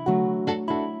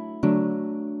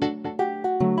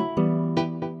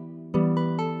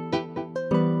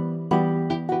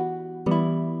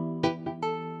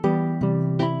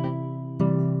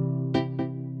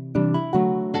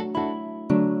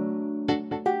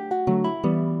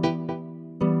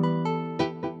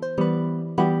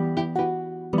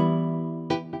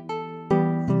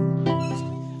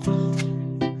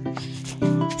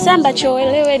 Sasa ambacho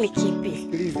uelewe ni kipi?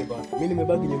 Sikilize bwana, mimi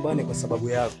nimebaki nyumbani kwa sababu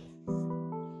yako.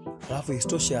 Alafu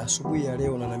istoshe asubuhi ya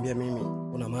leo unaniambia mimi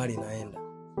kuna mahali naenda.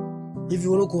 Hivi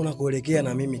uliko unakoelekea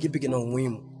na mimi kipi kina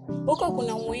umuhimu? Huko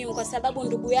kuna umuhimu kwa sababu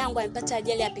ndugu yangu amepata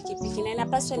ajali ya pikipiki na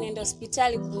inapaswa niende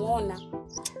hospitali kumuona.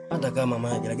 Hata kama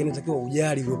maji, lakini natakiwa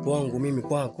ujali uwepo wangu mimi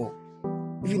kwako.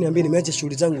 Hivi niambie nimeacha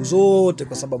shughuli zangu zote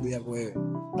kwa sababu yako wewe.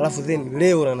 Alafu then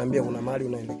leo unaniambia kuna mahali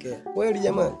unaelekea. Kweli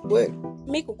jamani, kweli?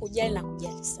 Mimi kukujali na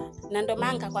kujali sana. Na ndio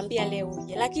maana nikakwambia leo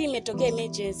uje. Lakini imetokea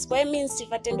emergency. Kwa hiyo mimi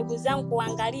nisifuate ndugu zangu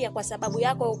kuangalia kwa sababu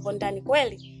yako uko ndani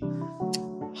kweli?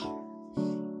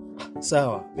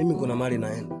 Sawa, mimi kuna mahali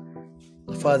naenda.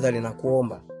 Tafadhali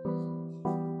nakuomba.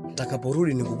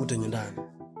 Nitakaporudi nikukute ndani.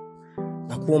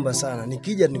 Nakuomba sana,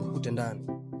 nikija nikukute ndani.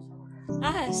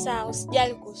 Sawa,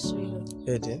 usijali kuhusu hilo.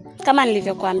 Eti? Kama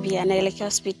nilivyokuambia naelekea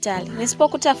hospitali.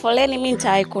 Nisipokuta foleni mimi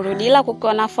nitawahi kurudi, ila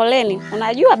kukiwa na foleni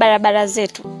unajua barabara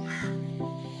zetu.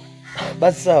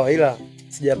 Basi sawa, ila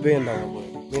sijapenda wewe.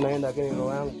 Mimi naenda kwenye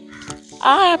roho yangu.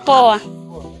 Poa.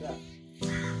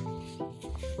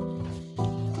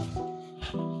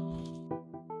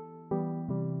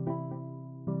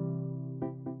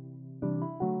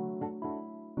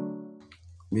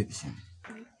 Vipi sana?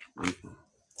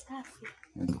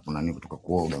 Kuna nini kutoka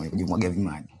kuoga, unajimwagia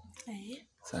vimaji?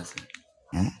 Sasa.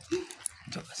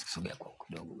 Njoo basi sogea kwa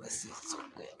kidogo basi.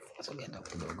 Sogea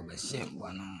hata kidogo basi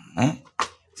bwana.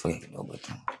 Sogea kidogo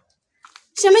tu.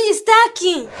 Shemeji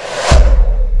staki.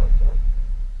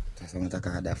 Sasa unataka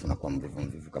hadafu na kwa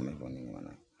mvivu kama hivyo nini bwana?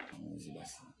 Hizi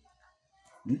basi.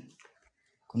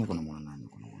 Kuna mwana nani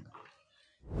kuna mwana?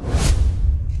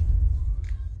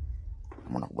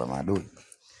 Mwana kubwa maadui.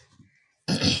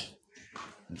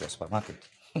 Ndio supermarket.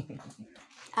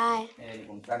 Haya.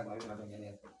 Niko mtani kwa hiyo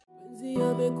natengeneza. Penzi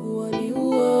yamekuwa ni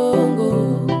uongo,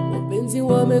 wapenzi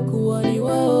wamekuwa ni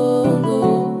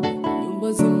waongo,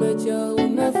 nyumba zimejaa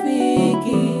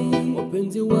unafiki,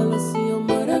 wapenzi wala sio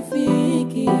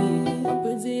marafiki,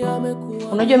 wapenzi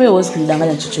yamekuwa. Unajua mimi huwezi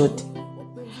kunidanganya chochote.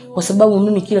 Kwa sababu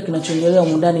mimi kila kinachoendelea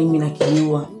huko ndani mimi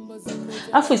nakijua.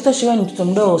 Afu istoshe wewe ni mtoto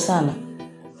mdogo sana.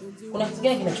 Kuna kitu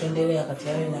gani kinachoendelea kati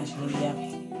ya wewe na shemeji yako?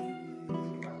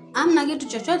 Hamna kitu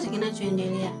chochote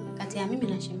kinachoendelea kati ya mimi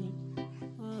na shemeji.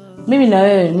 Mimi na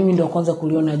wewe mimi ndio kwanza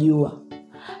kuliona jua.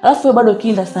 Alafu wewe bado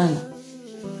kinda sana.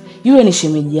 Yule ni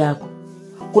shemeji yako.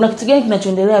 Kuna kitu gani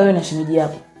kinachoendelea wewe na shemeji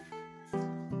yako?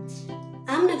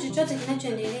 Hamna chochote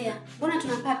kinachoendelea. Mbona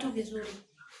tunakaa tu vizuri?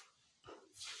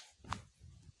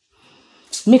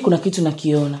 Mimi kuna kitu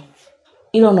nakiona.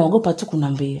 Ila unaogopa tu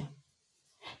kunambia.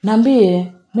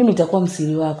 Niambie, mimi nitakuwa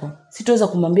msiri wako. Sitaweza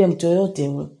kumwambia mtu yoyote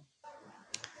yule.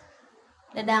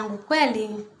 Dadangu, kweli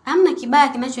hamna kibaya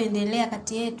kinachoendelea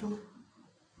kati yetu.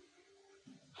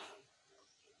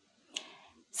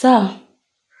 Sawa.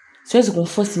 Siwezi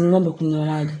kumforce ng'ombe kunywa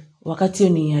maji wakati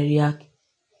hiyo ni hali yake.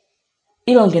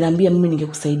 Ila ungeniambia mimi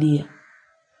ningekusaidia.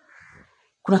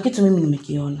 Kuna kitu mimi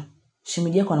nimekiona.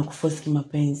 Shemeji yako anakuforce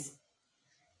kimapenzi.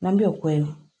 Niambie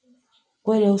ukweli.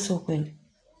 Kweli au sio kweli?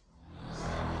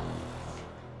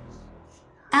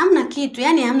 Hamna kitu,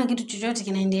 yani hamna kitu chochote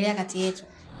kinaendelea kati yetu.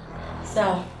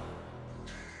 Sawa.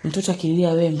 Mtoto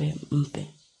akilia wembe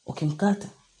mpe. Ukimkata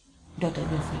ndio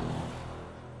atajua faida.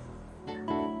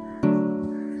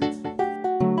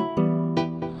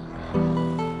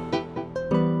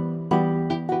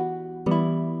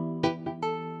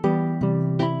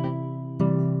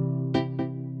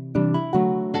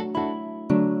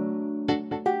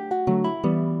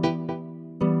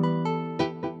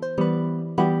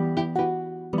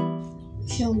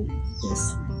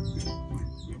 Yes.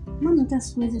 Mbona hata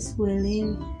siwezi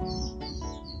sikuelewi?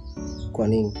 Kwa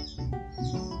nini?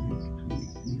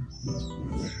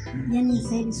 Yaani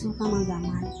zaidi sio kama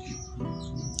zamani.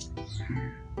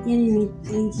 Yaani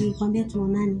nikikwambia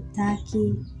tuonane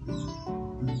taki.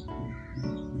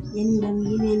 Yaani ndio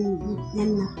mwingine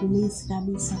yani nakumisi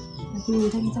kabisa. Lakini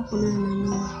nataka tutakuonana na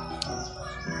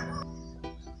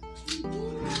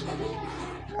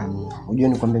mimi. Unajua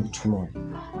nikwambia kitu kimoja.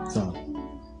 Sawa.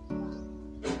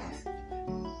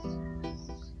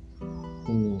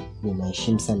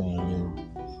 Ninaheshimu sana elimu.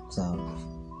 Sawa.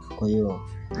 Kwa hiyo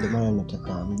ndio maana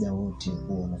nataka muda wote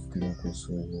huo unafikiria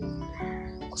kuhusu elimu.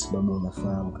 Kwa sababu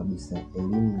unafahamu kabisa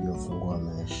elimu ndio ufunguo wa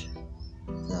maisha.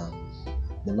 Sawa.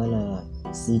 Ndio maana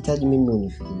sihitaji mimi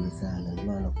unifikirie sana. Ndio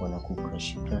maana nakuwa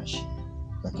nakucrush.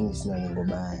 Lakini sina lengo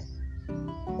baya.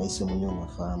 Na hizo mwenyewe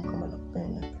unafahamu kama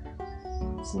nakupenda.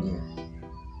 Sindio?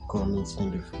 Kwa mimi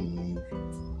sipendi kufikiria hivi.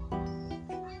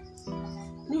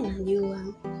 Mimi najua.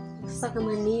 Sasa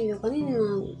kama ni hivyo, kwa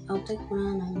nini hautaki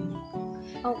kuonana na mimi?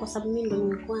 Au kwa sababu mimi ndo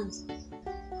nimekuanza?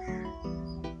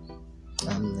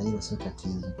 Na hilo sio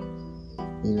tatizo.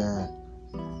 ila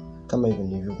kama hivyo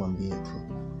nilivyokuambia tu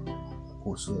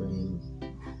kuhusu elimu.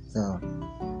 Sawa,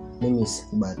 mimi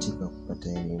sikubahatika kupata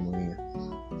elimu hiyo.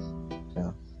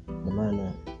 Sawa, ndio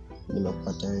maana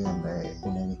nimekupata wewe ambaye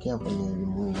unaelekea kwenye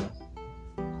elimu hiyo.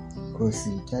 Kwa hiyo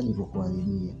sihitaji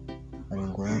kukuharibia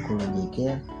malengo yako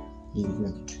unajiwekea ili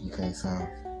kila kitu kikae sawa.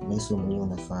 Na hizo mwenyewe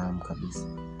unafahamu kabisa.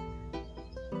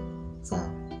 Sawa.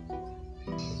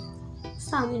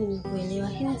 Sawa, mimi nimekuelewa.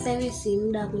 Lakini sasa hivi si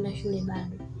muda wa kwenda shule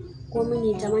bado. Kwa hiyo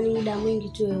mimi nitamani muda mwingi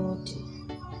tu wote.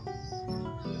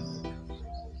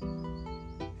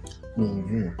 Ni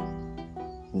hivi.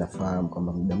 Nafahamu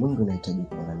kwamba muda mwingi unahitaji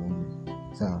kuwa na mimi.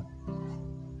 Sawa.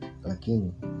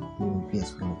 Lakini mimi pia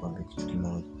sipendi kuambia kitu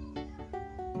kimoja.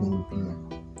 Mimi pia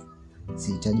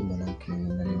sihitaji mwanamke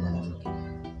na mwanamke.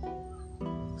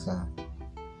 Sawa.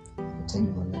 Nahitaji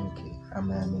mwanamke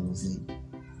ambaye amenizidi.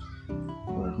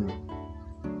 Unajua.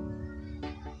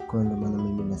 Kwa ndio maana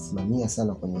mimi nasimamia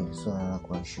sana kwenye swala la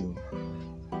kwa shule.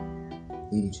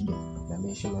 Ili tuje kupata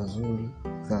maisha mazuri.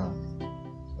 Sawa.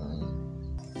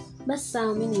 Basi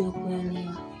sawa, mimi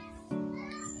nimekuelewa.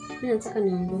 Mimi nataka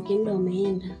niondoke, muda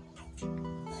umeenda.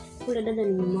 Kule dada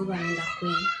nimemwaga anaenda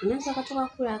kwenu. Unaweza kutoka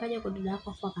kule akaja kwa dada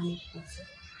yako afa akanikosa.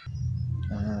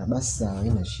 Basi sawa,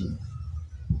 haina shida.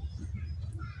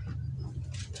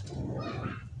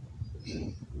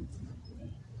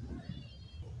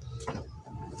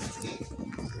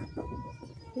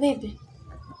 Vipi?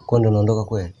 Kwa ndio unaondoka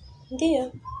kweli?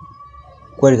 Ndio.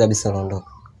 Kweli kabisa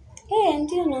unaondoka?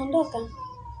 Ndio naondoka.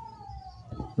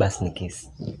 Basi ni kesi.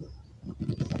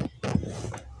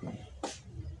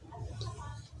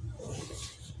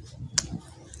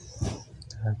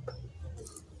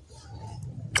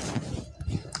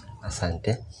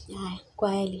 Asante. Haya,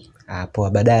 kwa heri. Poa,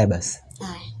 baadaye basi.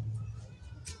 Haya.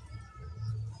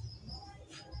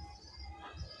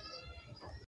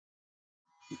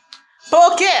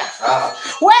 Pokea.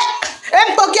 We,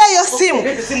 mpokea hiyo simu.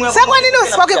 Sasa kwa nini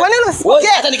usipokee? Kwa nini usipokee?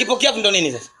 Hata nikipokea ndo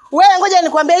nini sasa? Wewe ngoja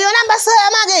nikwambie hiyo namba sio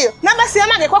ya Mage hiyo. Namba si ya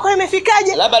Mage kwako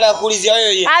imefikaje? Labda la kuulizia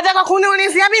wewe. Anataka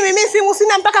kuniulizia mimi simu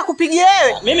sina mpaka kupigia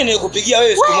wewe. Mimi nilikupigia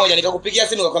wewe siku moja nikakupigia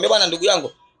simu nikakwambia bwana ndugu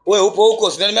yangu wewe upo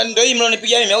huko ndio hii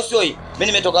mlonipigia mimi au sio hii?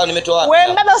 Mimi nimetoa wapi? Wewe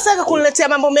mbaba usitake kuniletea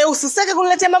mambo meusi. Usitake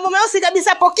kuniletea mambo meusi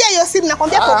kabisa. Pokea hiyo simu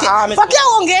nakwambia pokea. Pokea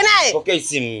uongee naye. Pokea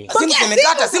simu. Simu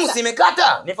simekata, simu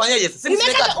simekata. Nifanyeje? Simu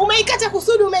simekata. Umeikata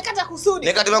kusudi, umeikata kusudi.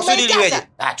 Nikata kusudi ili weje?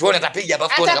 Tuone atapiga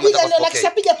hapa tuone kama atapokea. Ndio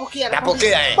nakishapiga pokea.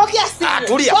 Napokea Pokea simu.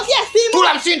 Tulia. Pokea simu.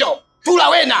 Tula mshindo. Tula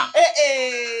wena.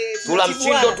 Tula Mchibu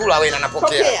mshindo, wana. tula wena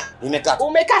napokea. Nimekata.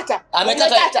 Umekata.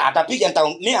 Amekata. Atapiga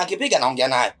mimi akipiga naongea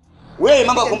naye. Wewe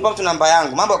mambo ya kumpa mtu namba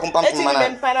yangu, mambo ya kumpa mtu maana.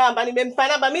 Nimempa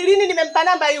namba. Mimi lini nimempa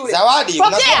namba yule? Zawadi,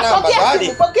 unatoa namba, zawadi.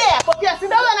 Pokea. Si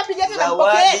ndio anapiga tena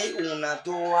mpokee. Zawadi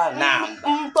unatoa namba.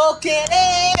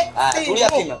 Mpokelee. Tulia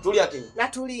kimya.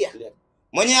 Natulia.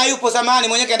 Mwenye hayupo zamani,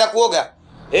 mwenye kaenda kuoga.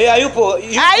 Hayupo.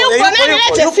 Hayupo nani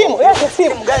lete simu? Lete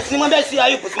simu. Guys, nimwambia si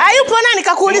hayupo. Hayupo nani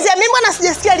kakuulizia? Mimi mbona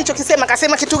sijasikia alichokisema?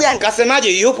 Kasema kitu gani? Kasemaje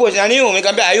yupo nani?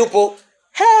 Umeniambia hayupo.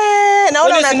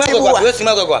 Naona unatibua. Wewe simu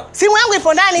yako kwa? Simu yangu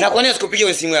ipo ndani. Na kwa nini sikupigie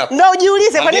wewe simu yako? Ndio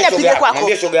ujiulize kwa nini apige kwako?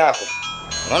 Mwambie shoga yako.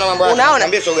 Unaona mambo yako?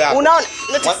 Mwambie shoga yako. Unaona?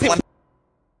 Lete simu.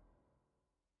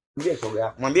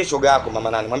 Mwambie shoga yako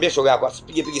mama nani? Mwambie shoga yako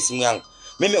asipige simu yangu.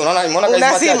 Mimi unaona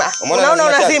unazima. Unaona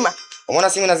unazima. Umeona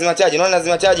simu nazima chaji? Unaona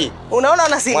nazima chaji? Unaona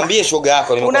unazima. Mwambie shoga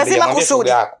yako nimekuambia. Mwambie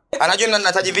shoga yako. Anajua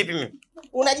ninachaji vipi mimi?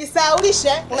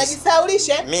 Unajisaulisha.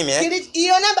 Mimi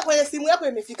hiyo namba kwenye simu yako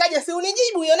imefikaje? Si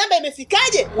unijibu hiyo namba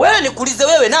imefikaje? Wewe nikuulize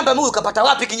wewe namba huyu kapata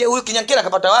wapi? Huyu kinyankela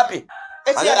kapata wapi?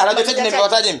 Anajotaje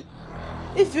nimepataje mimi?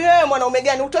 Hivi wewe mwanaume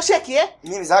gani utosheki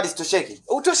Mimi zawadi sitosheki.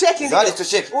 Utosheki. Zawadi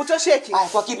sitosheki. Utosheki.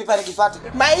 Kwa kipi pale kifuate?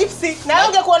 Maipsi. Na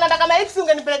ungekuwa unataka maipsi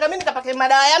ungenipeleka mimi nikapake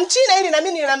madawa ya mchina ili na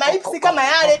mimi nina maipsi kama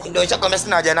yale. Ndio nishakwambia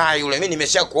sina haja naye yule. Mimi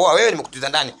nimeshakuoa wewe nimekutiza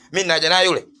ndani. Mimi nina haja naye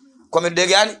yule. Kwa midde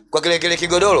gani? Kwa kile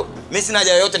kigodoro. Mimi sina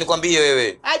haja yoyote nikwambie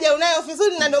wewe. Haja unayo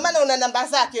vizuri na ndio maana una namba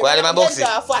zake. Kwa yale maboksi.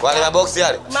 Kwa yale maboksi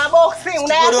yale. Maboksi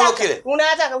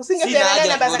unayataka usingepeana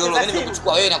namba zake. Mimi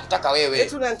nimekuchukua wewe nakutaka wewe.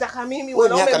 Eti unanitaka mimi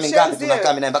wewe miaka mingapi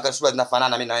tunakaa mimi mpaka shule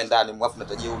zinafanana mimi nawe ndani mwafu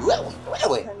nataje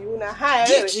wewe. Una haya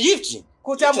wewe. Gift.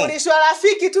 Kutambulishwa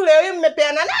rafiki tu leo hii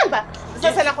mmepeana namba.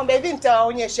 Sasa nakwambia hivi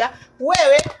nitawaonyesha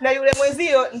wewe na yule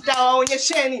mwenzio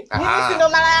nitawaonyesheni. Mimi si ndo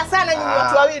malaya sana nyinyi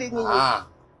watu wawili nyinyi.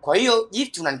 Kwa hiyo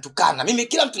Gift unanitukana. Mimi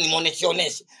kila mtu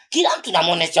nimuoneshe. Kila mtu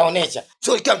namuonesha.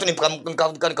 Sio kila mtu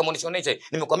nikamuonesha.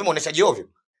 Nimekwambia muoneshaji ovyo.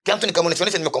 Kila mtu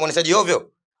nikamuonesha nimekuoneshaji ovyo.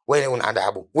 Wewe una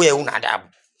adabu.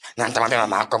 Na nitamwambia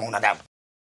mama yako kama una adabu.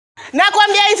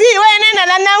 Nakwambia hivi, wewe nenda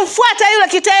na namfuata yule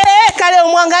kitaeleweka leo,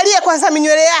 muangalie kwanza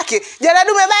minywele yake. Jana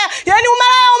dume baya, yani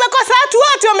umalaya umekosa watu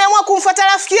wote wameamua kumfuata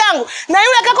rafiki yangu. Na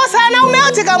yule akakosa wanaume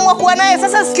wote kaamua kuwa naye.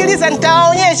 Sasa sikiliza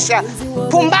nitawaonyesha.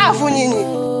 Pumbavu nyinyi.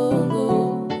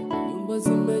 Nyumba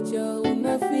zimejaa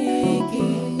unafiki,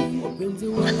 wapenzi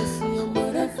wala sio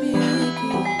marafiki.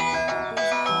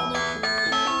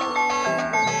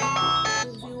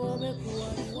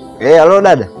 Halo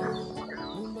dada.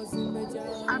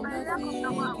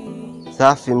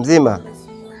 Safi mzima.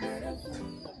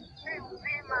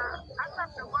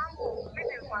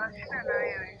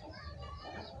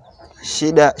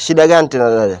 Shida gani tena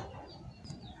dada?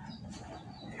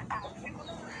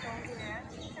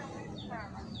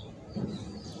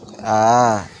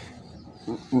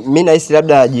 Mimi nahisi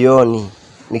labda jioni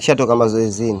nikishatoka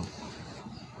mazoezini.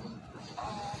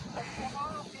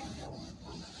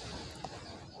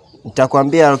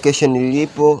 Nitakwambia location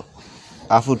ilipo,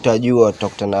 afu utajua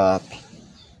tutakutana wapi.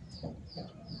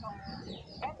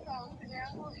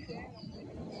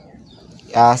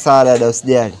 Sawa dada,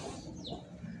 usijali.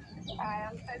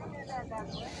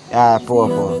 Poa.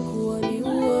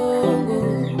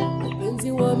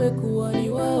 Penzi wamekuwa ni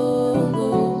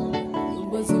waongo,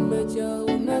 nyumba zimejaa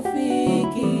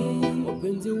unafiki,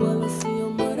 wapenzi wala sio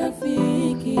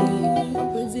marafiki.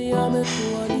 Mapenzi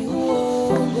yamekuwa ni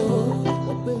uongo,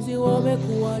 wapenzi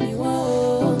wamekuwa ni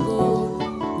waongo,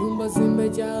 nyumba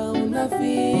zimejaa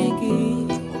unafiki,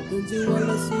 wapenzi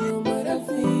wala sio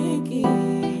marafiki.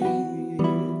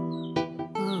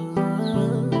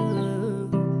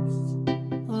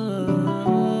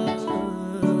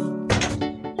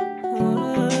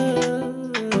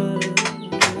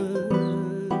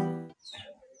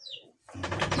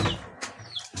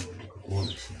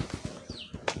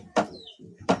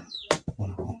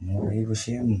 Hivyo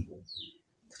shemu.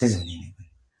 Tatizo nini?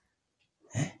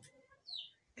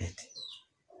 Eti.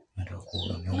 Ndio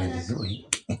kuona vizuri.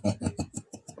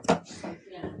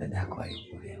 Dadako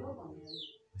hayupo leo.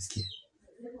 Unasikia?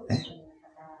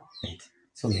 Eti.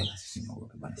 Sogea basi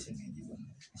usiniogope bwana shemeji bwana.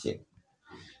 Shemu.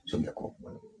 Sogea kwa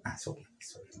bwana. Sogea.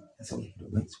 Sogea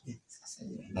kidogo. Sasa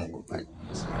Mungu pale.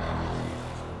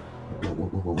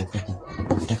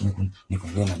 Unataka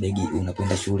nikwambie mabegi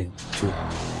unapenda shule?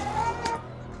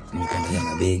 Nimekuandalia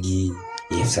mabegi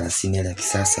ya 30 yale ya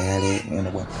kisasa yale,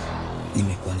 unaona bwana.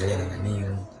 Nimekuandalia na nani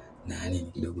na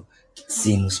nini kidogo.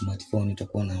 Simu, smartphone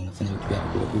utakuwa unafanya vitu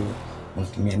vyako kule.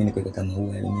 Unatumia nini kuweka kama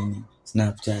huo yale nini?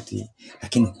 Snapchat.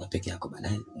 Lakini kwa peke yako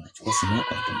baadaye unachukua simu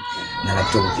yako na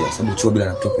laptop pia, sababu chuo bila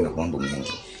laptop ina mambo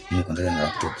mengi. Nimekuandalia na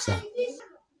laptop sawa.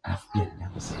 Afu pia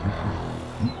yako simu.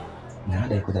 Na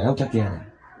ada iko au takiana.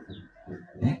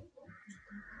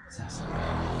 Sasa.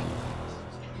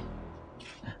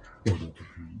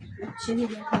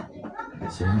 Shemeji.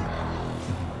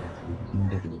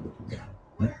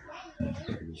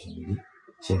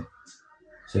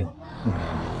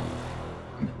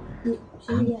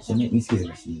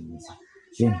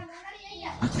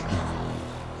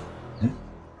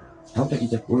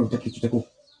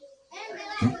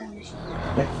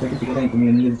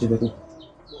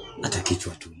 Hata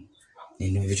kichwa tu.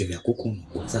 Nini vichwa vya kuku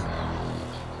na sawa.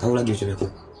 Kaula vichwa vya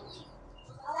kuku.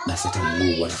 Basi hata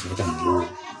mguu bwana, hata mguu.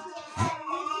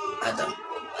 Hata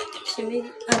Shemeji,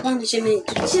 hapana shemeji.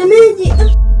 Shemeji.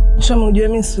 Shomary, unajua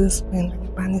mimi siwezi kwenda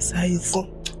nyumbani saa hizi.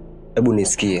 Hebu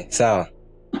nisikie, sawa?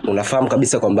 Unafahamu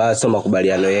kabisa kwamba sio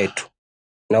makubaliano yetu.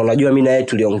 Na unajua mimi na yeye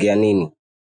tuliongea nini?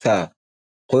 Sawa?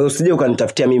 Kwa hiyo usije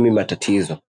ukanitafutia mimi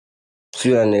matatizo.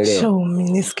 Sio unanielewa? Shomary,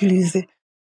 nisikilize.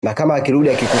 Na kama akirudi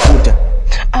akikukuta,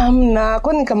 amna,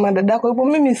 kwani kama dadako yupo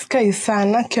mimi sikai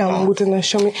sana kia Mungu tena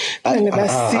Shomary. Nene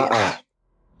basi.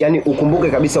 Yaani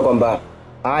ukumbuke kabisa kwamba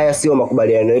haya sio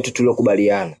makubaliano yetu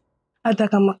tuliokubaliana. Hata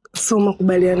kama sio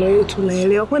makubaliano yetu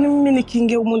naelewa. Kwani mimi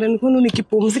nikiingia huko ndani kwani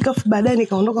nikipumzika afu baadaye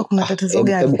nikaondoka kuna tatizo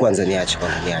gani? Hebu kwanza niache.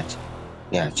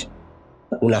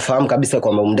 Unafahamu kabisa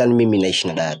kwamba ndani mimi naishi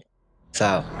na dada.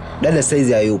 Sawa? Dada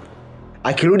saizi hayupo.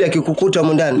 Akirudi akikukuta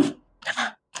huko ndani,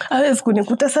 hawezi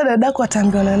kunikuta. Sasa dadako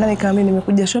ataambiwa na nani kama mimi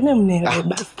nimekuja Shomary mnielewe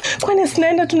basi. Kwani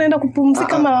tunaenda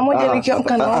kupumzika mara moja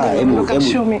nikiamka naoga niondoka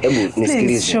Shomary. Hebu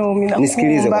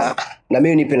nisikilize na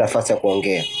mimi nipe nafasi ya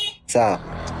kuongea. Sawa?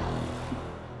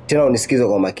 Tena unisikize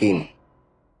kwa makini.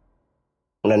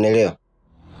 Unanielewa?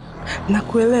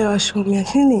 Nakuelewa Shomary,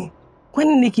 lakini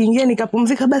kwani nikiingia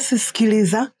nikapumzika basi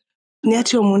sikiliza.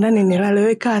 Niache huko ndani nilale,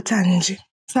 weka hata nje.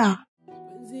 Sawa?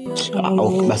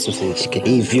 Basi usinishike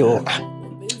hivyo.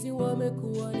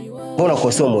 Mbona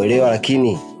kwa sio muelewa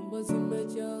lakini?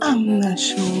 Amna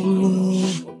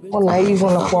Shomary. Ona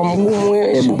hivyo na kwa mgumu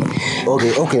wewe.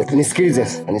 Okay, nisikilize,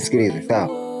 sawa?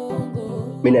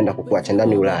 Mimi naenda kukuacha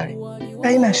ndani ulale.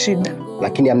 Haina shida.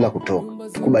 Lakini hamna kutoka.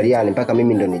 Tukubaliane mpaka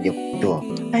mimi ndo nije kutoa.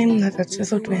 Haina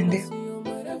tatizo, tuende.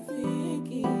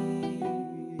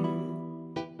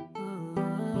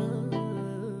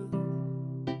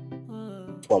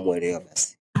 Wamuelewa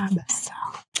basi. Basi.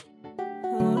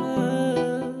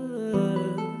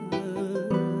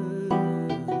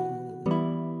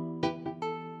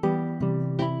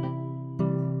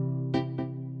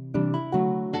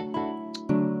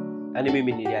 Yaani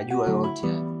mimi niliyajua yote.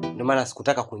 Ndio maana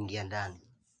sikutaka kuingia ndani.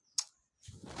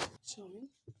 Shomi,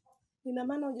 ina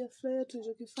maana hujafurahia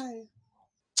tulichokifanya?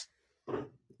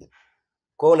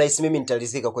 Kwa hiyo unahisi mimi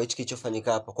nitalizika kwa hichi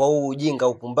kilichofanyika hapa? Kwa huu ujinga,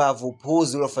 upumbavu,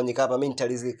 upuuzi uliofanyika hapa, mimi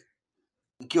nitalizika?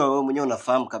 Ikiwa wewe mwenyewe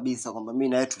unafahamu kabisa kwamba mimi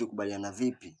na wewe tulikubaliana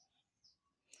vipi.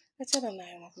 Achana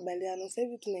nayo makubaliano. Sasa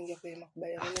hivi tunaingia kwenye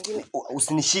makubaliano mengine.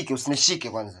 Usinishike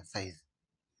kwanza sasa hivi.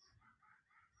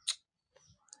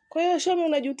 Kwa hiyo Shomi,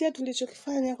 unajutia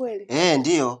tulichokifanya kweli?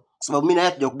 Ndio. Kwa sababu mimi na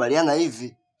wewe tujakubaliana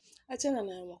hivi. Achana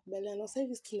nayo makubaliano. Sasa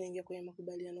hivi tunaingia kwenye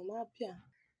makubaliano mapya.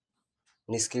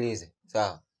 Nisikilize,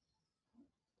 sawa?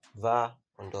 Vaa,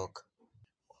 ondoka.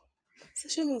 Sasa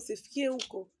Shomi, usifikie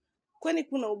huko. Kwani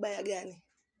kuna ubaya gani?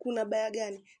 Kuna baya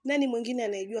gani? Nani mwingine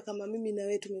anayejua kama mimi na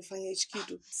wewe tumefanya hichi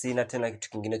kitu? Sina tena kitu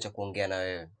kingine cha kuongea na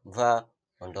wewe. Vaa,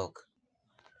 ondoka.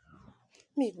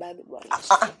 Mimi bado bwana.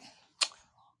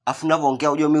 Afu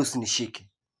ninavyoongea unajua mimi usinishike.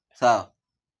 Sawa?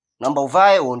 Naomba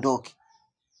uvae uondoke.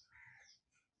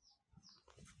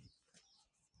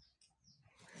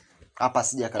 Hapa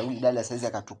sija karudi dada saizi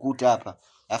akatukuta hapa.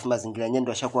 Alafu mazingira yenyewe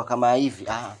ndio yashakuwa kama hivi.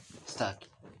 Sitaki.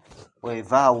 Wewe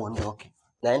vaa uondoke.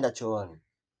 Naenda chooni.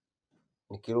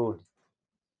 Nikirudi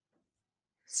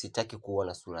sitaki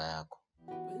kuona sura yako.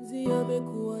 Mapenzi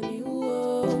yamekuwa ni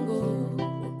uongo.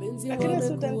 Mapenzi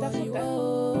yamekuwa ni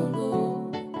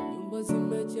uongo. Nyumba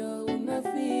zimejaa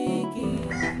unafiki.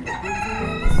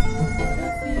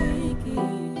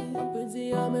 Mapenzi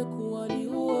yamekuwa ni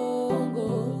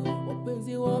uongo.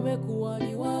 Mapenzi wamekuwa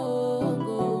ni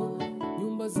waongo.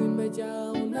 Nyumba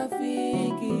zimejaa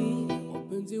unafiki.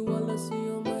 Mapenzi wala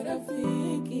sio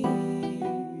marafiki.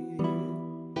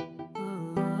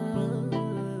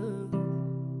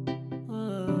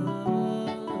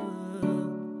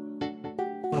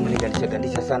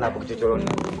 Gandisha sana hapo kichochoroni.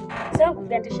 Sasa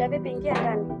kugandisha vipi? Ingia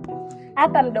ndani.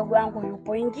 Hapa mdogo wangu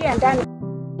yupo. Ingia ndani.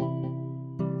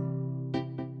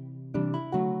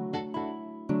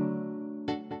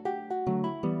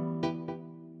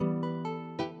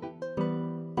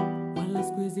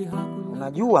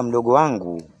 Unajua mdogo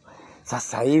wangu,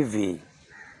 sasa hivi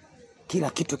kila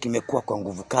kitu kimekuwa kwa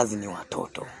nguvu kazi, ni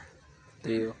watoto.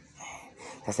 Ndio.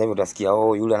 Sasa hivi utasikia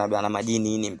yule ana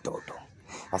majini, ni mtoto.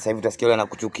 Sasa hivi utasikia yule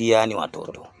anakuchukia, ni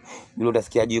watoto. Yule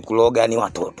utasikia juu kuloga, ni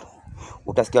watoto.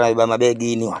 Utasikia anabeba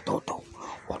mabegi, ni watoto.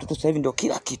 Watoto sasa hivi ndio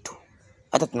kila kitu.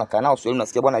 Hata tunakaa nao Swahili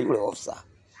unasikia bwana yule ofisa,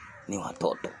 ni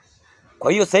watoto.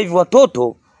 Kwa hiyo sasa hivi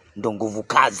watoto ndio nguvu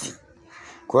kazi.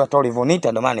 Kwa hiyo hata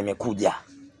ulivoniita ndio maana nimekuja.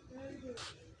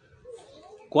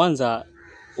 Kwanza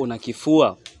una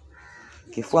kifua.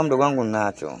 Kifua mdogo wangu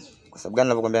ninacho. Kwa sababu gani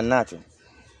ninavyokuambia ninacho?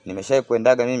 Nimeshawahi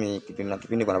kuendaga mimi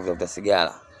kipindi kwa navuta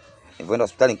sigara. Nilipoenda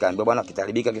hospitali nikaambiwa bwana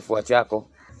kitaribika kifua chako.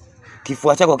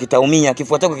 Kifua chako kitaumia,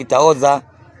 kifua chako kitaoza.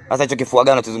 Sasa hicho kifua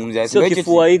gani tunazungumzia? Sio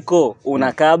kifua hiko,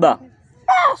 unakaba.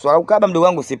 Swala ukaba mdogo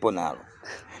wangu sipo nalo.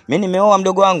 Mimi nimeoa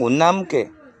mdogo wangu, nina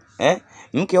mke.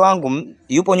 Mke wangu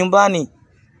yupo nyumbani.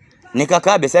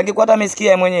 Nikakabe, sasa angekuwa hata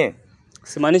amesikia mwenyewe.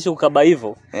 Simaanishi kukaba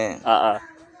hivyo.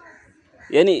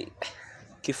 Yaani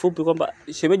kifupi kwamba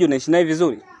shemeji unaishi naye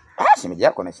vizuri? Shemeji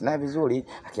yako anaishi naye vizuri.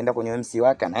 Akienda kwenye MC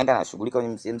wake, anaenda anashughulika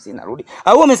kwenye MC narudi.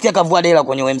 Au umesikia kavua dela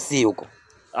kwenye MC huko?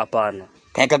 Hapana.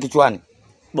 Kaeka kichwani.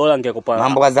 Bora angekupa.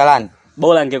 Mambo wazalani.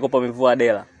 Bora angekupa mvua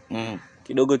dela.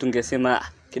 Kidogo tungesema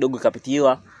kidogo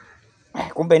kapitiwa.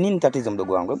 Kumbe nini tatizo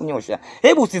mdogo wangu? Hebu nyosha.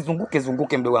 Hebu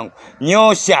usizunguke mdogo wangu.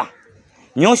 Nyosha.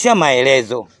 Nyosha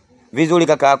maelezo. Vizuri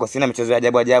kaka yako, sina michezo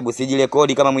ya ajabu,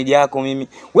 sijirekodi kama mwiji yako mimi.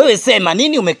 Wewe sema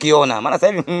nini umekiona? Maana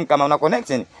sasa hivi kama una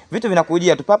connection, vitu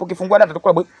vinakujia tu papo, ukifungua data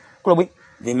tukula bwi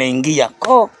vimeingia.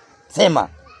 Sema.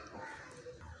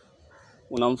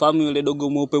 Unamfahamu yule dogo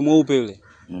mweupe yule?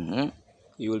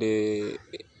 Yule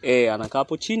anakaa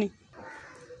hapo chini.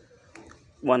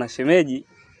 Bwana shemeji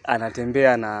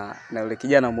anatembea na yule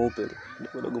kijana mweupe yule.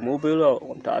 Dogo mweupe yule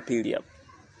wa mtaa wa pili hapo.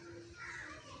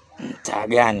 Mtaa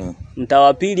gani? Mtaa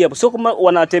wa pili hapo. Sio kama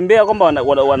wanatembea kwamba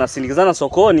wanasindikizana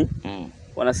sokoni.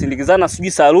 Wanasindikizana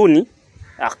sijui saluni.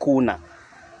 Hakuna.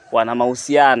 Wana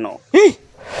mahusiano.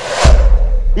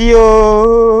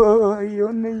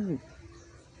 Hiyo nini?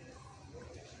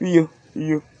 Hiyo.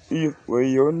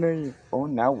 Wewe nini?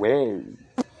 Ona we.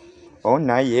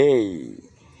 Ona ye.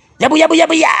 Yabu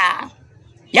ya.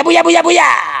 Yabu yabu yabu ya.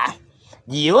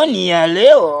 Jioni ya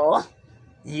leo.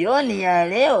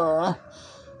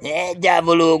 Leta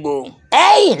vurugu.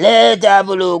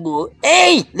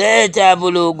 Leta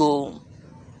vurugu.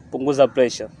 Punguza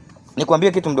pressure.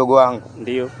 Nikwambie kitu mdogo wangu.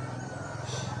 Ndio.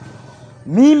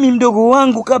 Mimi mdogo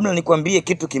wangu, kabla nikwambie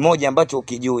kitu kimoja ambacho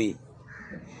ukijui.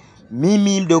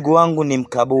 Mimi mdogo wangu ni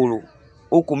mkabulu.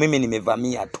 Huku mimi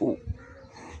nimevamia tu.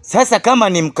 Sasa kama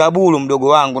ni mkabulu mdogo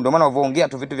wangu, ndio maana unaongea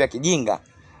tu vitu vya kijinga.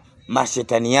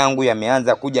 Mashetani yangu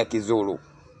yameanza kuja kizuru.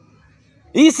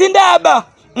 Isindaba,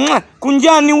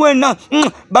 kunjani wena,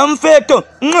 bamfeto,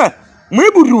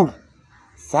 mwiburu.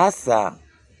 Sasa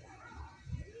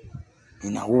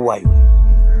inaua yule.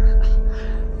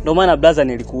 Ndio maana blaza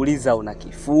nilikuuliza una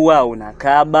kifua, una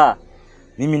kaba.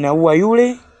 Mimi naua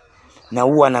yule,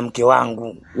 naua na mke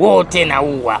wangu. Wote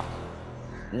naua.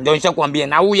 Ndio nishakwambia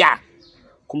nauya.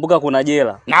 Kumbuka kuna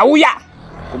jela. Nauya.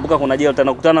 Kumbuka kuna jela,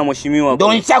 utanakutana na mheshimiwa.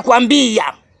 Ndio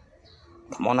nishakwambia.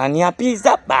 Kama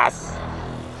unaniapiza basi.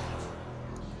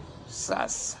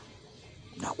 Sasa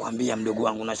nakwambia mdogo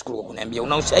wangu, nashukuru kwa kuniambia.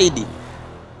 Una ushahidi?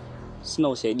 Sina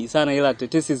ushahidi sana, ila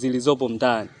tetesi zilizopo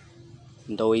mtaani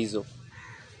ndio hizo.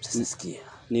 Sisikia.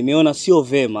 Nimeona sio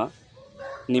vema,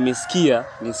 nimesikia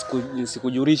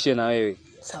nisikujulishe na wewe.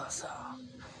 Sawa.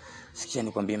 Sikia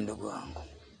nikwambie mdogo wangu.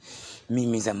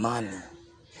 Mimi zamani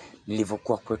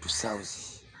nilivyokuwa kwetu South,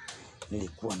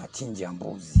 nilikuwa na chinja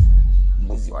mbuzi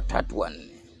 3 4.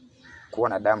 Kuwa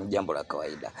na damu jambo la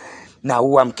kawaida.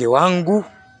 Naua mke wangu,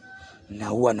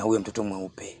 naua na huyo mtoto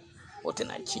mweupe. Wote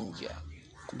na chinja.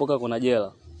 Kumbuka kuna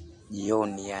jela.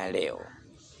 Jioni ya leo.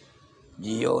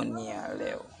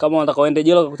 Kama unataka uende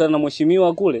jela ukakutana na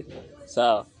mheshimiwa kule,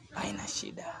 sawa. Haina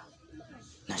shida.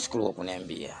 Nashukuru kwa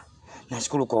kuniambia.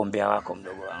 Nashukuru kwa ombea wako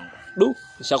mdogo wangu.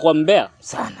 Nishakuwa mbea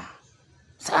sana.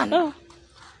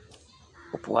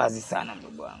 Upo wazi sana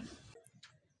mdogo wangu.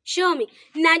 Shomi,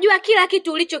 najua kila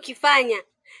kitu ulichokifanya.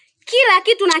 Kila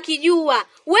kitu nakijua.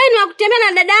 Wewe ni wa kutembea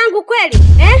na dada yangu kweli?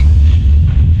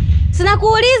 Sina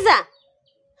kuuliza.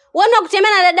 Wewe ni wa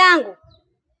kutembea na dada yangu?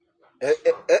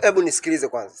 Hebu nisikilize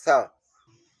kwanza, sawa?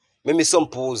 Mimi sio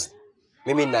mpuuzi.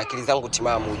 Mimi nina akili zangu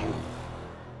timamu ujue.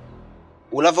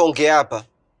 Unavyoongea hapa,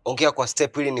 ongea kwa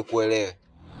step ili nikuelewe.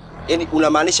 Yaani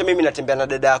unamaanisha mimi natembea na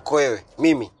dada yako wewe?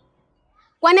 Mimi?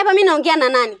 Kwani hapa mimi naongea na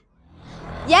nani?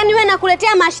 Yaani wewe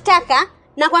nakuletea mashtaka,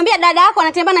 nakwambia dada yako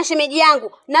anatembea na shemeji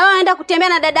yangu, na wewe unaenda kutembea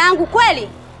na dada yangu kweli?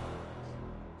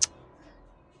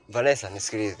 Vanessa,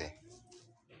 nisikilize.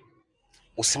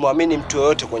 Usimwamini mtu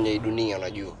yoyote kwenye hii dunia,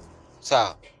 unajua.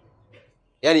 Sawa?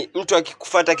 Yaani mtu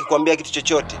akikufuata akikwambia kitu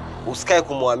chochote, usikae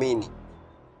kumwamini.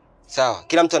 Sawa?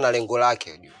 Kila mtu ana lengo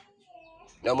lake, unajua.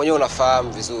 Na mwenyewe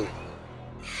unafahamu vizuri.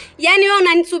 Yaani wewe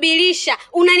unanisubirisha,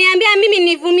 unaniambia mimi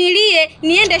nivumilie,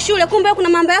 niende shule, kumbe kuna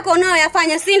mambo yako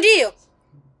unayoyafanya, si ndio?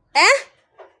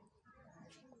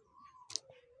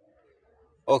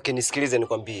 Okay, nisikilize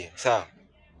nikwambie, sawa?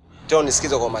 Tena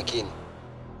nisikize kwa makini.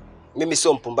 Mimi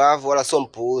sio mpumbavu wala sio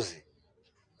mpuuzi.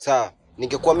 Sawa?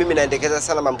 Ningekuwa mimi naendekeza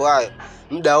sana mambo hayo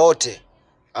muda wote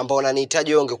ambao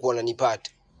unanihitaji wewe ungekuwa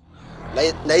unanipata.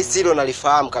 Na hisi hilo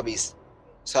nalifahamu kabisa.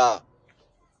 Sawa?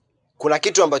 Kuna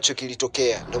kitu ambacho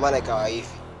kilitokea, ndio maana ikawa hivi.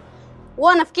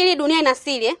 Wewe unafikiri dunia ina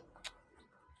siri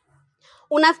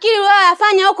Unafikiri wewe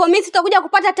afanya huko mimi sitakuja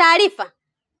kupata taarifa?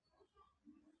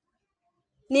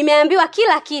 Nimeambiwa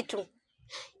kila kitu.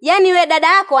 Yaani wewe dada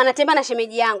yako anatembea na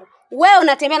shemeji yangu. Wewe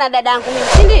unatembea na dada yangu mimi,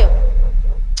 si ndio?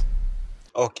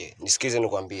 Okay, nisikize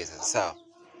nikwambie sasa, sawa?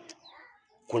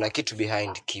 Kuna kitu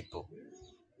behind kipo.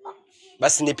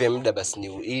 Basi nipe muda basi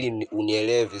ili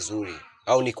unielewe vizuri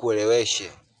au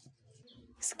nikueleweshe.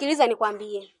 Sikiliza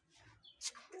nikwambie.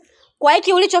 Kwa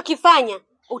hiki ulichokifanya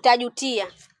utajutia.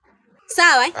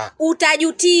 Sawa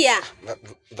Utajutia.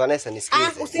 Vanessa,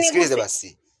 nisikilize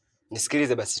basi.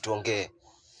 Nisikilize basi tuongee.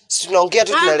 Si tunaongea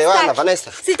tu tunaelewana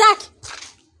Vanessa. Sitaki.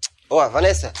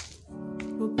 Vanessa.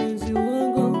 Penzi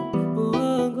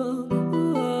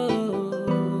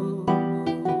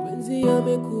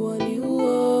yamekuwa ni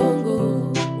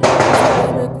uongo.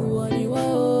 Yamekuwa ni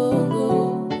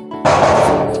waongo.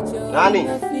 Nani?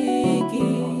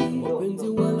 Penzi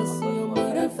wala sio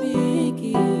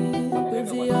marafiki.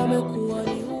 Penzi yamekuwa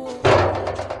ni uongo.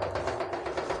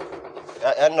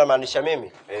 Yaani unamaanisha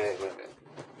mimi?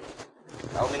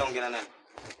 Au mimi naongea na nani?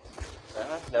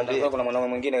 Ndio kuna mwanaume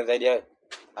mwingine zaidi ya wewe?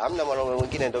 Hamna mwanaume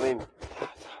mwingine, ndo mimi.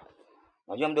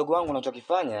 Unajua mdogo wangu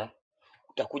unachokifanya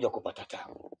utakuja kupata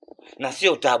tabu. Na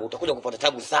sio tabu, utakuja kupata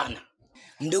tabu sana.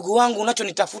 Mdogo wangu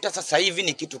unachonitafuta sasa hivi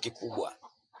ni kitu kikubwa.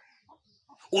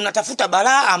 Unatafuta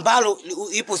balaa ambalo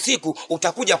ipo siku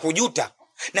utakuja kujuta.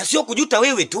 Na sio kujuta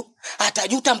wewe tu,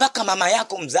 atajuta mpaka mama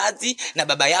yako mzazi na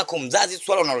baba yako mzazi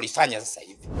swala unalolifanya sasa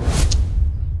hivi.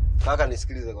 Kaka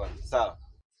nisikilize kwanza. Sawa.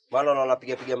 Maana unaona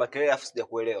piga makelele afu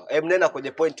sijakuelewa. Hebu nenda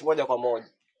kwenye point moja kwa moja.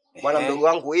 Bwana mdogo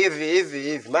wangu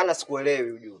hivi. Maana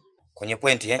sikuelewi ujue. Kwenye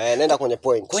point nenda kwenye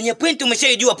point. Kwenye point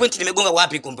umeshaijua point nimegonga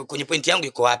wapi, kwenye point yangu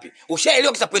iko wapi?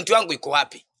 Ushaelewa kisa point yangu iko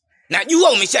wapi?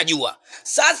 Najua umeshajua.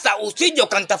 Sasa usije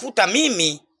ukanitafuta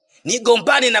mimi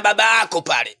nigombane na baba yako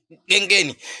pale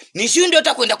gengeni. Nishinde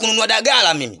hata kwenda kununua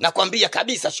dagala mimi. Nakwambia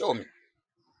kabisa Shomi.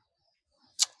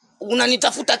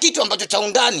 Unanitafuta kitu ambacho cha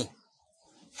undani.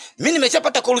 Mimi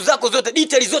nimeshapata call zako zote,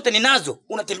 details zote ninazo.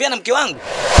 Unatembea na mke wangu.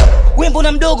 Wewe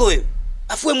mbona mdogo wewe?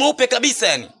 Afue mweupe kabisa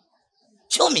yani.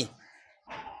 Shomi.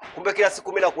 Kumbe kila siku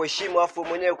mimi nakuheshimu afu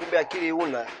mwenyewe kumbe akili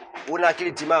una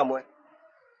akili timamu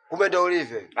Kumbe ndio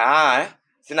ulivyo.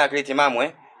 Sina akili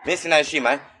timamu Mimi sina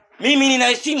heshima Mimi nina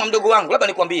heshima mdogo wangu, labda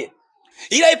nikwambie.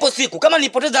 Ila ipo siku kama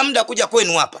nilipoteza muda kuja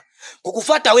kwenu hapa,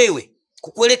 kukufuata wewe,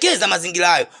 kukuelekeza mazingira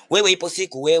hayo. Wewe ipo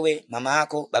siku wewe, mama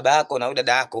yako, baba yako na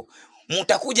dada yako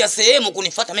mtakuja sehemu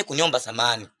kunifuata mimi kuniomba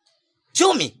samani.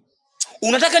 Shomi,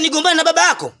 unataka nigombane na baba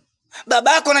yako?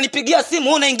 Baba yako ananipigia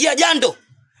simu, unaingia jando.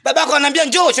 Baba yako ananiambia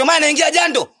njoo, Shomary anaingia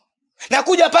jando.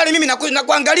 Nakuja pale mimi na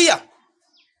kuangalia.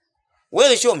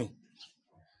 Wewe Shomi,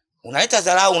 unaleta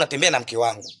dharau, unatembea na mke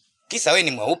wangu. Kisa wewe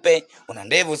ni mweupe, una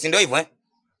ndevu, si ndio hivyo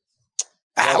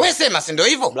wewe sema si ndio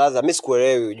hivyo? Brother, mimi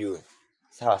sikuelewi ujue.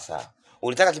 Sawa.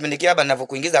 Ulitaka kipindi kile baba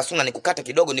ninavyokuingiza suna nikukate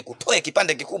kidogo nikutoe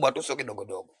kipande kikubwa tu sio kidogo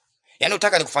dogo. Yaani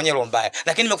unataka nikufanyie roho mbaya,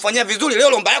 lakini nimekufanyia vizuri leo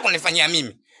roho mbaya yako unanifanyia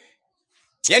mimi.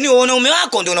 Yaani wanaume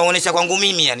wako ndio unaonesha kwangu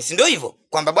mimi yani, si ndio hivyo?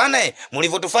 Kwamba bwana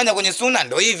mlivyotufanya kwenye suna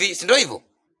ndio hivi, si ndio hivyo?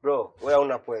 Bro, wewe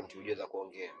una point unaweza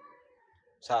kuongea.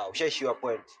 Sawa, ushaishiwa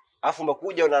point. Alafu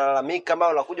umekuja unalalamika kama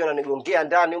unakuja unanigongea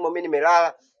ndani huko mimi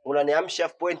nimelala, unaniamsha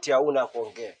point hauna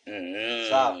kuongea.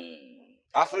 Sawa.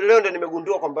 Alafu leo ndio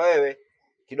nimegundua kwamba wewe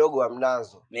kidogo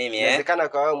hamnazo. Mimi inawezekana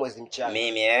kwa wewe mwezi mchana.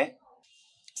 Mimi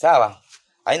Sawa.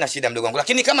 Haina shida mdogo wangu,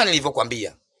 lakini kama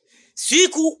nilivyokuambia,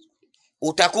 siku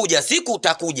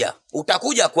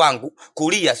utakuja kwangu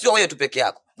kulia, sio wewe tu peke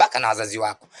yako, baka na wazazi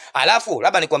wako. Alafu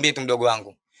labda nikwambie tu mdogo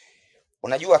wangu.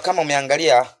 Unajua kama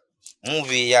umeangalia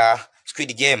movie ya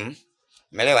Squid Game,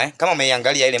 umeelewa Kama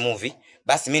umeiangalia ile movie,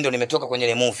 basi mimi ndo nimetoka kwenye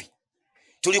ile movie.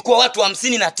 Tulikuwa watu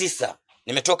 59,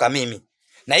 nimetoka mimi.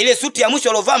 Na ile suti ya mwisho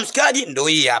alovaa mshikaji ndo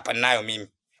hii hapa ninayo mimi.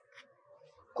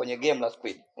 Kwenye game la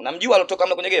Squid. Unamjua alotoka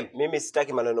mna kwenye game? Mimi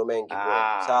sitaki maneno mengi.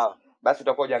 Sawa. Basi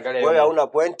utakuwa unaangalia wewe hauna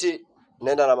pointi,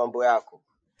 nenda na mambo yako.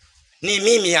 Ni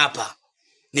mimi hapa.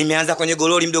 Nimeanza kwenye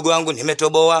gololi mdogo wangu,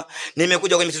 nimetoboa.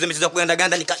 Nimekuja kwenye michezo ya kuenda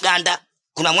ganda nikaganda.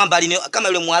 Kuna mwamba kama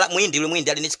yule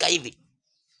muhindi alinishika hivi.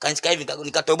 Kanishika hivi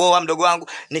nikatoboa mdogo wangu,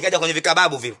 nikaja kwenye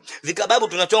vikababu vile. Vikababu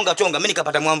tunachonga, mimi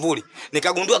nikapata mwamvuli.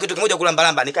 Nikagundua kitu kimoja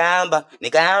kulambalamba,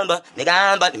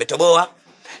 nikaamba, nimetoboa.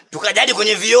 Tukajadi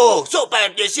kwenye vioo. So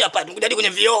pale jeshi hapa, tukajadi kwenye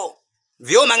vioo.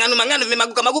 Vioo mangano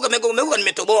vimeguka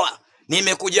nimetoboa.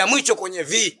 Nimekuja mwisho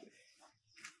kwenye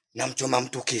namchoma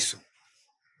mtu kisu.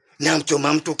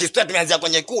 Sasa tumeanza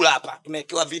kwenye kula hapa.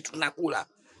 Tumewekewa vitu tunakula.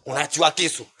 Unachua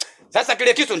kisu. Sasa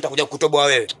kile kisu nitakuja kutoboa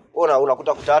wewe.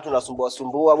 Unakuta watu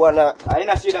nasumbua bwana.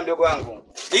 Haina shida mdogo wangu.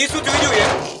 Hii suti ujue.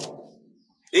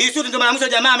 Hii suti ndio maana mwisho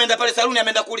jamaa ameenda pale saluni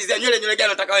ameenda kuulizia nywele gani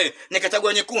unataka wewe.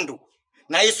 Nikachagua nyekundu.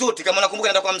 Na hii suti kama unakumbuka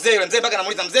naenda kwa mzee mpaka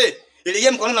namuuliza mzee, ile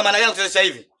game kwa nini na maana gani kuchezesha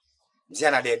hivi? Mzee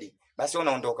ana dedi. Basi wewe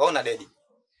unaondoka, ona dedi.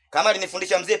 Kama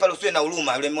alinifundisha mzee pale usiwe na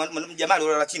huruma, yule jamaa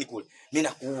yule chini kule. Mimi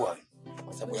nakuua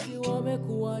kwa sababu ya mke.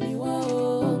 Wamekuwa ni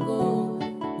waongo,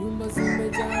 nyumba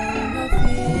zimejaa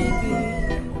unafiki,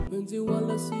 penzi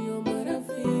wala sio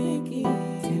marafiki.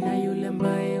 Tena yule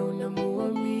ambaye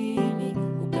unamuamini,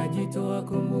 ukajitoa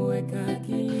kumuweka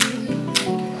akilini.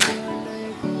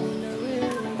 Anayekuona wewe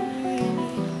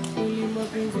kweli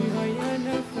mapenzi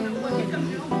hayana thamani.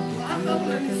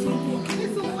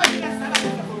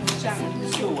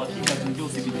 Sio uhakika, ndio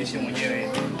uthibitishe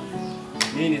mwenyewe.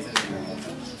 Nini sasa?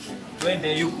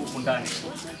 Twende yuko ndani.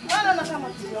 Bwana na kama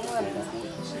tulio mwana.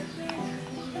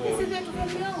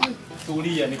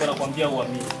 Tulia, niko nakwambia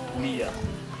uamini.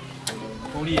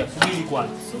 Tulia, subiri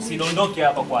kwanza. Usidondoke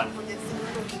hapa kwanza.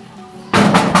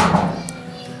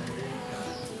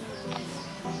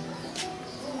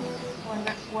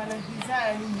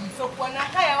 Wanajizaya nini? So kwa na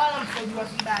haya wala msojua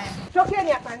vibaya.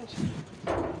 Tokeni hapa nje.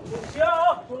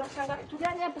 Njoo, unashangaa kitu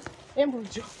gani hapa? Hebu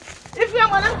njoo. Hivi wewe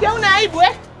mwanamke hauna aibu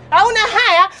Hauna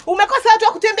haya? Umekosa watu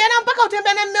wa kutembea nao mpaka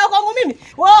utembea na mmeo kwangu mimi?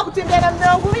 Wewe kutembea na mmeo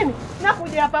wangu mimi?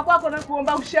 Nakuja hapa kwako na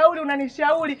kuomba ushauri,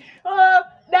 unanishauri.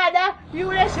 Dada,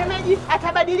 yule shemeji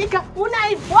atabadilika. Una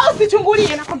aibu? Wewe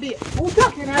usichungulie nakwambia.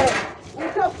 Utoke na wewe.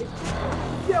 Utoke.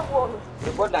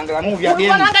 Nilikuwa naangalia movie ya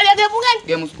game. Unaangalia game gani?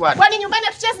 Game Squad. Kwani nyumbani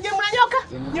tucheze game la nyoka?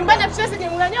 Nyumbani tucheze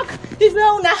game la nyoka? Hivi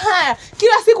wewe una haya.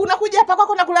 Kila siku unakuja hapa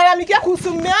kwako na kulalamikia kuhusu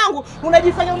mume wangu.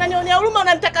 Unajifanya unanionea huruma,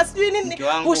 unanitaka sijui nini?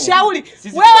 Ushauri.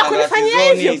 Wewe kunifanyia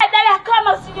hivyo. Dada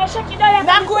kama usinyoshe kidole.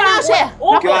 Nakunyosha.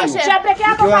 Nakunyosha peke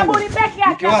yako kaburi peke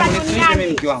yako.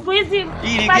 Siku hizi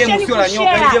hili game sio la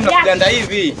nyoka, hili game la kuganda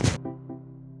hivi.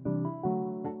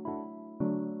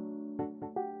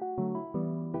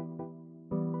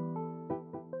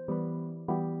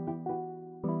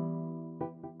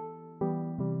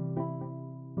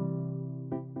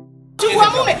 Chukua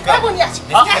mume, hebu niache.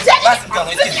 Basi mke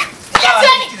wangu nisikize.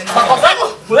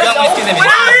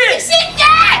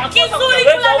 Kizuri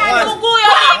kula na ndugu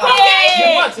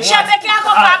yote. Shabeke yako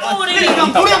kaburi.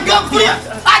 Kulia.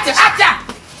 Acha.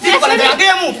 Sisi kwa game,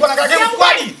 game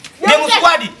squad. Game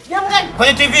squad.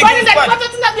 Kwenye TV game squad. Kwani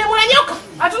tuna game la nyoka?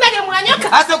 Hatuna game la nyoka.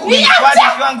 Hata kwenye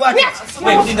squad wangu acha.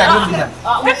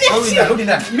 Rudi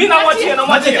ndani. Mimi namwachia.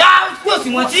 Sio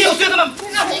simwachie, usio kama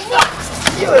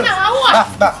Naua.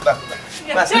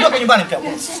 Basi ndio nyumbani mke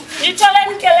wangu.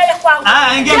 Nitolee kelele kwangu.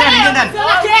 Ingia ndani.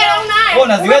 Wewe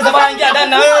unaziweza bwana, ingia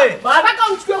ndani na wewe. Nataka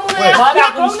umchukue mume wako. Baada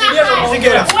ya kumshikilia ndo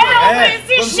Sikira. Wewe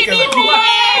usishi nini?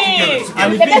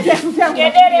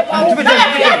 Kedere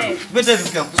Vete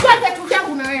vipi yangu. Sasa tu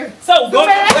yangu na wewe. Sasa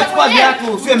ugombe. Wewe chukua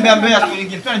viatu, usiwe mbea siku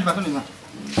nyingine. Twende nyumbani.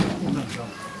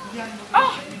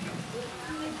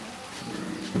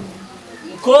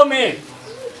 Mkome.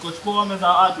 Kuchukua meza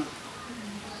watu.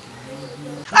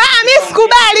 Mimi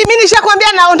sikubali, mimi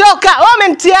nishakwambia naondoka. Wewe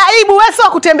umenitia aibu, wewe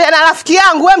sio kutembea na rafiki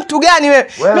yangu, wewe mtu gani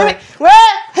wewe? Mimi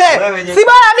si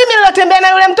bora mimi nilotembea na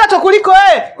yule mtoto kuliko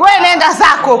wewe. Wewe nenda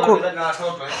zako huko.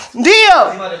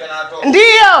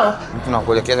 Ndio. Mtu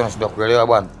nakuelekeza unashindwa kuelewa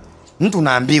bwana. Mtu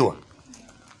unaambiwa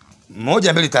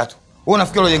 1 2 3. Wewe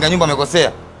unafikiri unajenga nyumba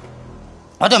umekosea?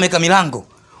 Watu wameweka milango,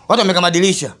 watu wameweka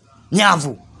madirisha,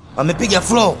 nyavu, wamepiga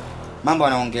floor. Mambo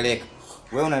yanaongeleka.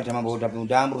 Wewe unaleta mambo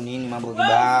udambu nini, mambo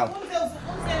kibao.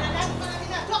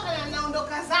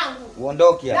 Naondoka zangu.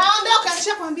 Uondoke. Naondoka,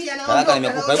 nishakwambia naondoka. Talaka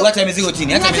nimekupa. Hebu acha mizigo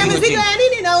chini, acha mizigo chini. Mizigo ya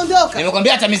nini naondoka?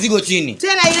 Nimekwambia acha mizigo chini.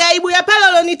 Tena ile aibu ya pale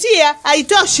ulionitia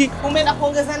haitoshi, umeenda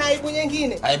kuongeza na aibu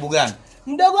nyingine. Aibu gani?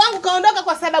 Mdogo wangu kaondoka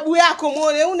kwa sababu yako,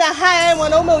 muone una haya wewe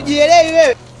mwanaume ujielewi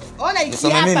wewe. Ona hiki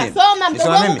hapa, soma mdogo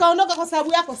wangu kaondoka kwa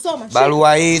sababu yako, soma.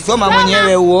 Barua hii soma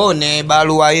mwenyewe uone,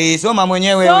 barua hii soma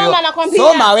mwenyewe huyo. Soma nakwambia.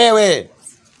 Soma wewe.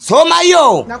 Soma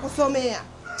hiyo. Nakusomea.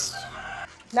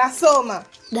 Nasoma.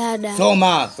 Dada.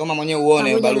 Soma mwenyewe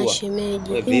uone barua.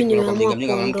 Mimi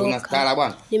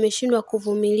nimeamua nimeshindwa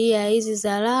kuvumilia hizi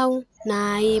dharau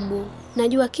na aibu.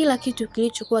 Najua kila kitu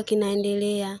kilichokuwa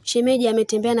kinaendelea. Shemeji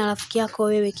ametembea na rafiki yako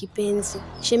wewe kipenzi.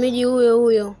 Shemeji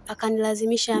huyo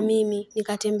akanilazimisha mimi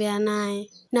nikatembea naye.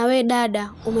 Na we dada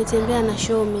umetembea na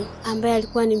Shomi ambaye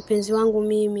alikuwa ni mpenzi wangu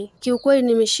mimi. Kiukweli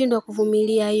nimeshindwa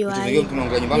kuvumilia hiyo aibu.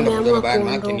 Nimeamua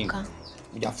kuondoka.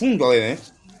 Hujafundwa wewe?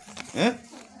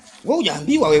 Wewe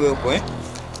hujaambiwa wewe huko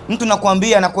Mtu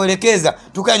nakwambia na kuelekeza,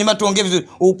 tukae nyumbani tuongee vizuri.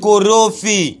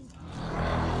 Ukorofi.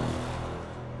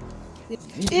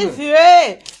 Hivi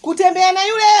wewe kutembea na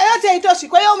yule yote haitoshi.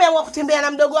 Kwa hiyo umeamua kutembea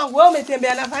na mdogo wangu. Wewe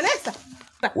umetembea na Vanessa?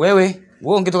 Wewe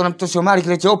ungetoka na mtoto Shomary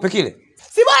kile cheupe kile.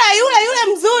 Si bora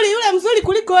yule mzuri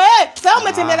kuliko wewe. Sasa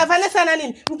umetembea na Vanessa na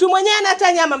nini? Mtu mwenyewe ana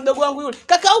hata nyama mdogo wangu yule.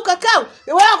 Kakau.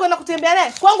 Wewe kwenda kutembea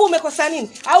naye. Kwangu umekosa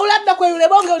nini? Au labda kwa yule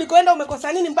bonge ulikoenda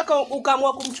umekosa nini mpaka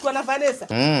ukaamua kumchukua na Vanessa?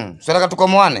 Sasa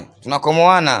tukomoane.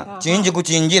 Tunakomoana. Chinji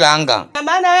kuchinjila anga. Na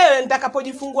maana wewe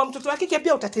nitakapojifungua mtoto wa kike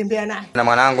pia utatembea naye. Na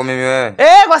mwanangu mimi wewe.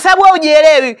 Kwa sababu wewe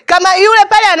hujielewi. Kama yule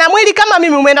pale ana mwili kama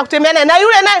mimi umeenda kutembea naye na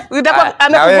yule naye utakuwa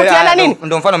amekuvutia na nini?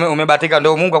 Ndio mfano umebahatika,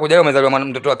 ndio Mungu akujalia umezaliwa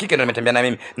mtoto wa kike ndio nimetembea na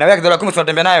mimi. Na wewe akizaliwa kama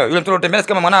unatembea nayo, yule mtoto unatembea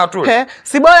kama mwanao tu.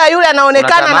 Si bora yule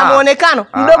anaonekana na muonekano.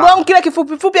 Mdogo wangu kile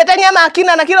kifupi hata nyama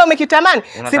akina na kile umekitamani.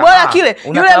 Si bora kile.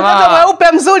 Yule mtoto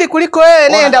mweupe mzuri kuliko wewe,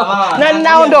 nenda huko. Na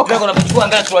ninaondoka. Unachukua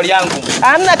ngati swali yangu.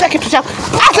 Hamna hata kitu chako.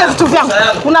 Acha vitu vyangu.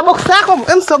 Kuna box yako,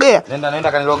 msogea.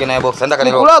 Nenda kaniloge na box. Nenda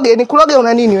kaniloge. Nikuloge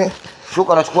una nini wewe?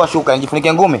 Shuka unachukua shuka,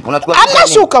 nijifunike ngumi. Unachukua shuka. Hamna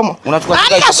shuka. Unachukua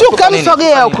shuka,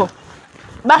 msogea huko.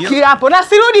 Baki hapo. Na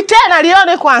sirudi tena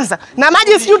lione kwanza. Na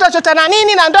maji sijui utachota na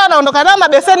nini na ndoo naondoka nao,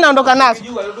 mabeseni naondoka nazo.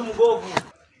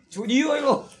 Chujio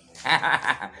hilo.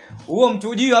 Huo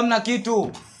mchujio hamna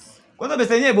kitu. Kwanza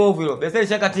beseni yenyewe bovu hilo. Beseni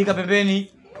shakatika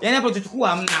pembeni. Yaani hapo tuchukua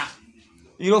hamna.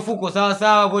 Hilo fuko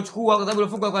sawa vochukua kwa sababu ile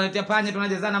fuko yakaletea panya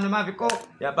tunajezana mlema viko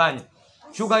ya panya.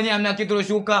 Shuka yenyewe hamna kitu ile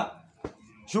shuka.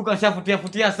 Shuka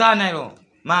shafutia sana hilo.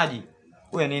 Maji.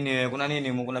 Wewe nini wewe? Kuna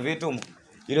nini? Kuna vitu.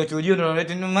 Ile chujio ndio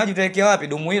unaleta maji utawekea wapi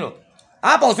dumu hilo?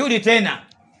 Hapa usirudi tena.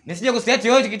 Nisije kusiati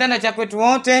yote kitanda cha kwetu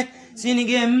wote, si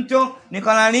ningie mto,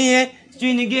 nikalalie,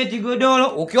 sijui ni geti godoro,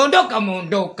 ukiondoka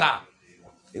umeondoka.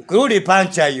 Ukirudi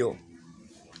pancha hiyo.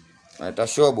 Naita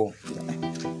shobo.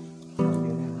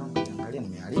 Angalia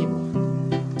nimeharibu.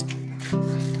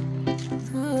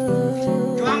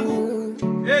 Wangu.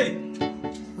 Hey.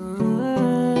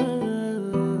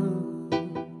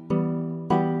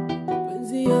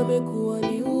 Penzi yamekuwa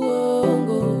ni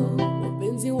uongo,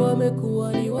 wapenzi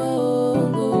wamekuwa ni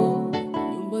waongo,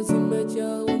 nyumba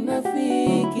zimejaa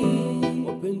unafiki,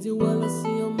 wapenzi wala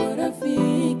sio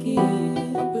marafiki.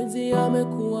 Mapenzi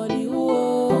yamekuwa ni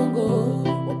uongo,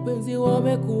 wapenzi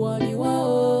wamekuwa ni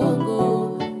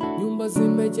waongo, nyumba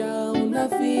zimejaa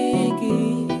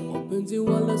unafiki, wapenzi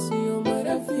wala sio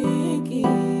marafiki.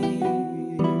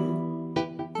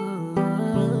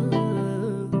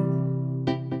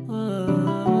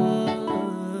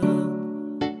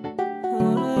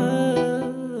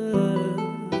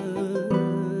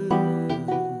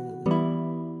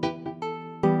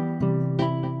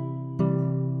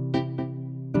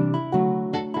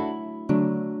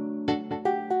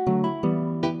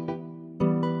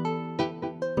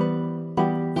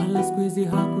 Squeezy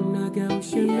hakunaga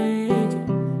ushemeji,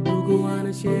 ndugu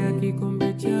wanashare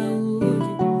kikombe cha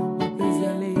uji, mapenzi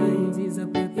yale ya enzi za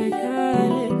pepe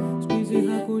kale. Squeezy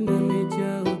hakuna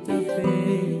mecha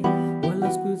utapeli,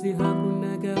 wala squeezy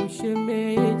hakunaga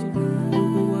ushemeji,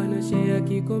 ndugu wanashare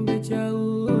kikombe cha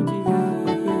uji,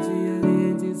 mapenzi yale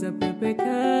enzi za pepe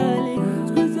kale.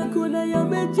 Squeezy hakuna ya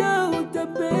mecha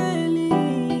utapeli.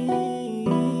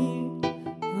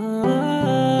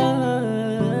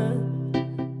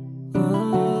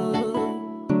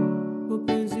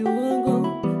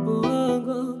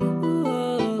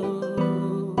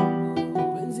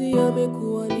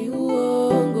 Wamekuwa ni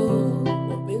uongo,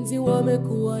 wapenzi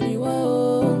wamekuwa ni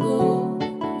waongo,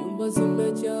 nyumba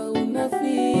zimejaa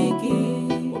unafiki,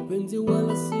 wapenzi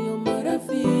wala sio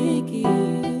marafiki.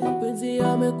 Mapenzi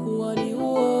yamekuwa ni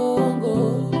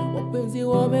uongo, wapenzi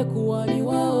wamekuwa ni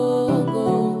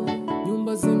waongo,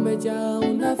 nyumba zimejaa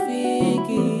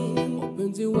unafiki,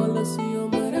 wapenzi wala sio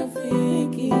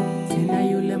marafiki. Tena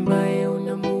yule ambaye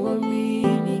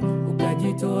unamuamini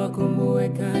ukajitoa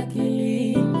kumuweka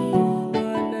akilini,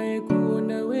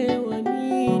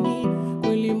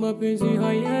 mapenzi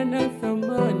hayana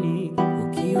thamani,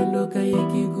 ukiondoka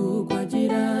yekiguu kwa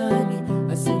jirani,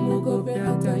 asimuogope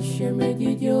hata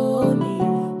shemeji jioni,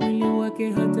 mwili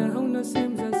wake hata hauna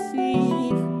sehemu za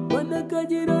siri,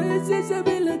 wanakajirahisisha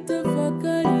bila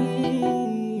tafakari.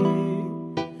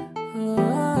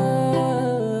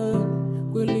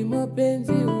 Kweli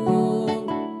mapenzi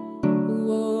uongo,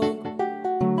 uongo.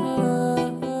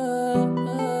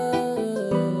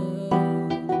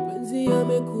 Mapenzi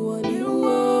yamekuwa ni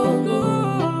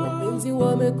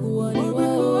wamekuwa ni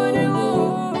waongo,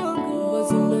 nyumba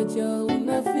zimejaa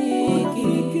unafiki,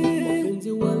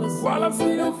 mapenzi wala si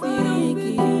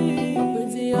marafiki.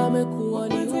 Mapenzi yamekuwa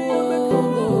ni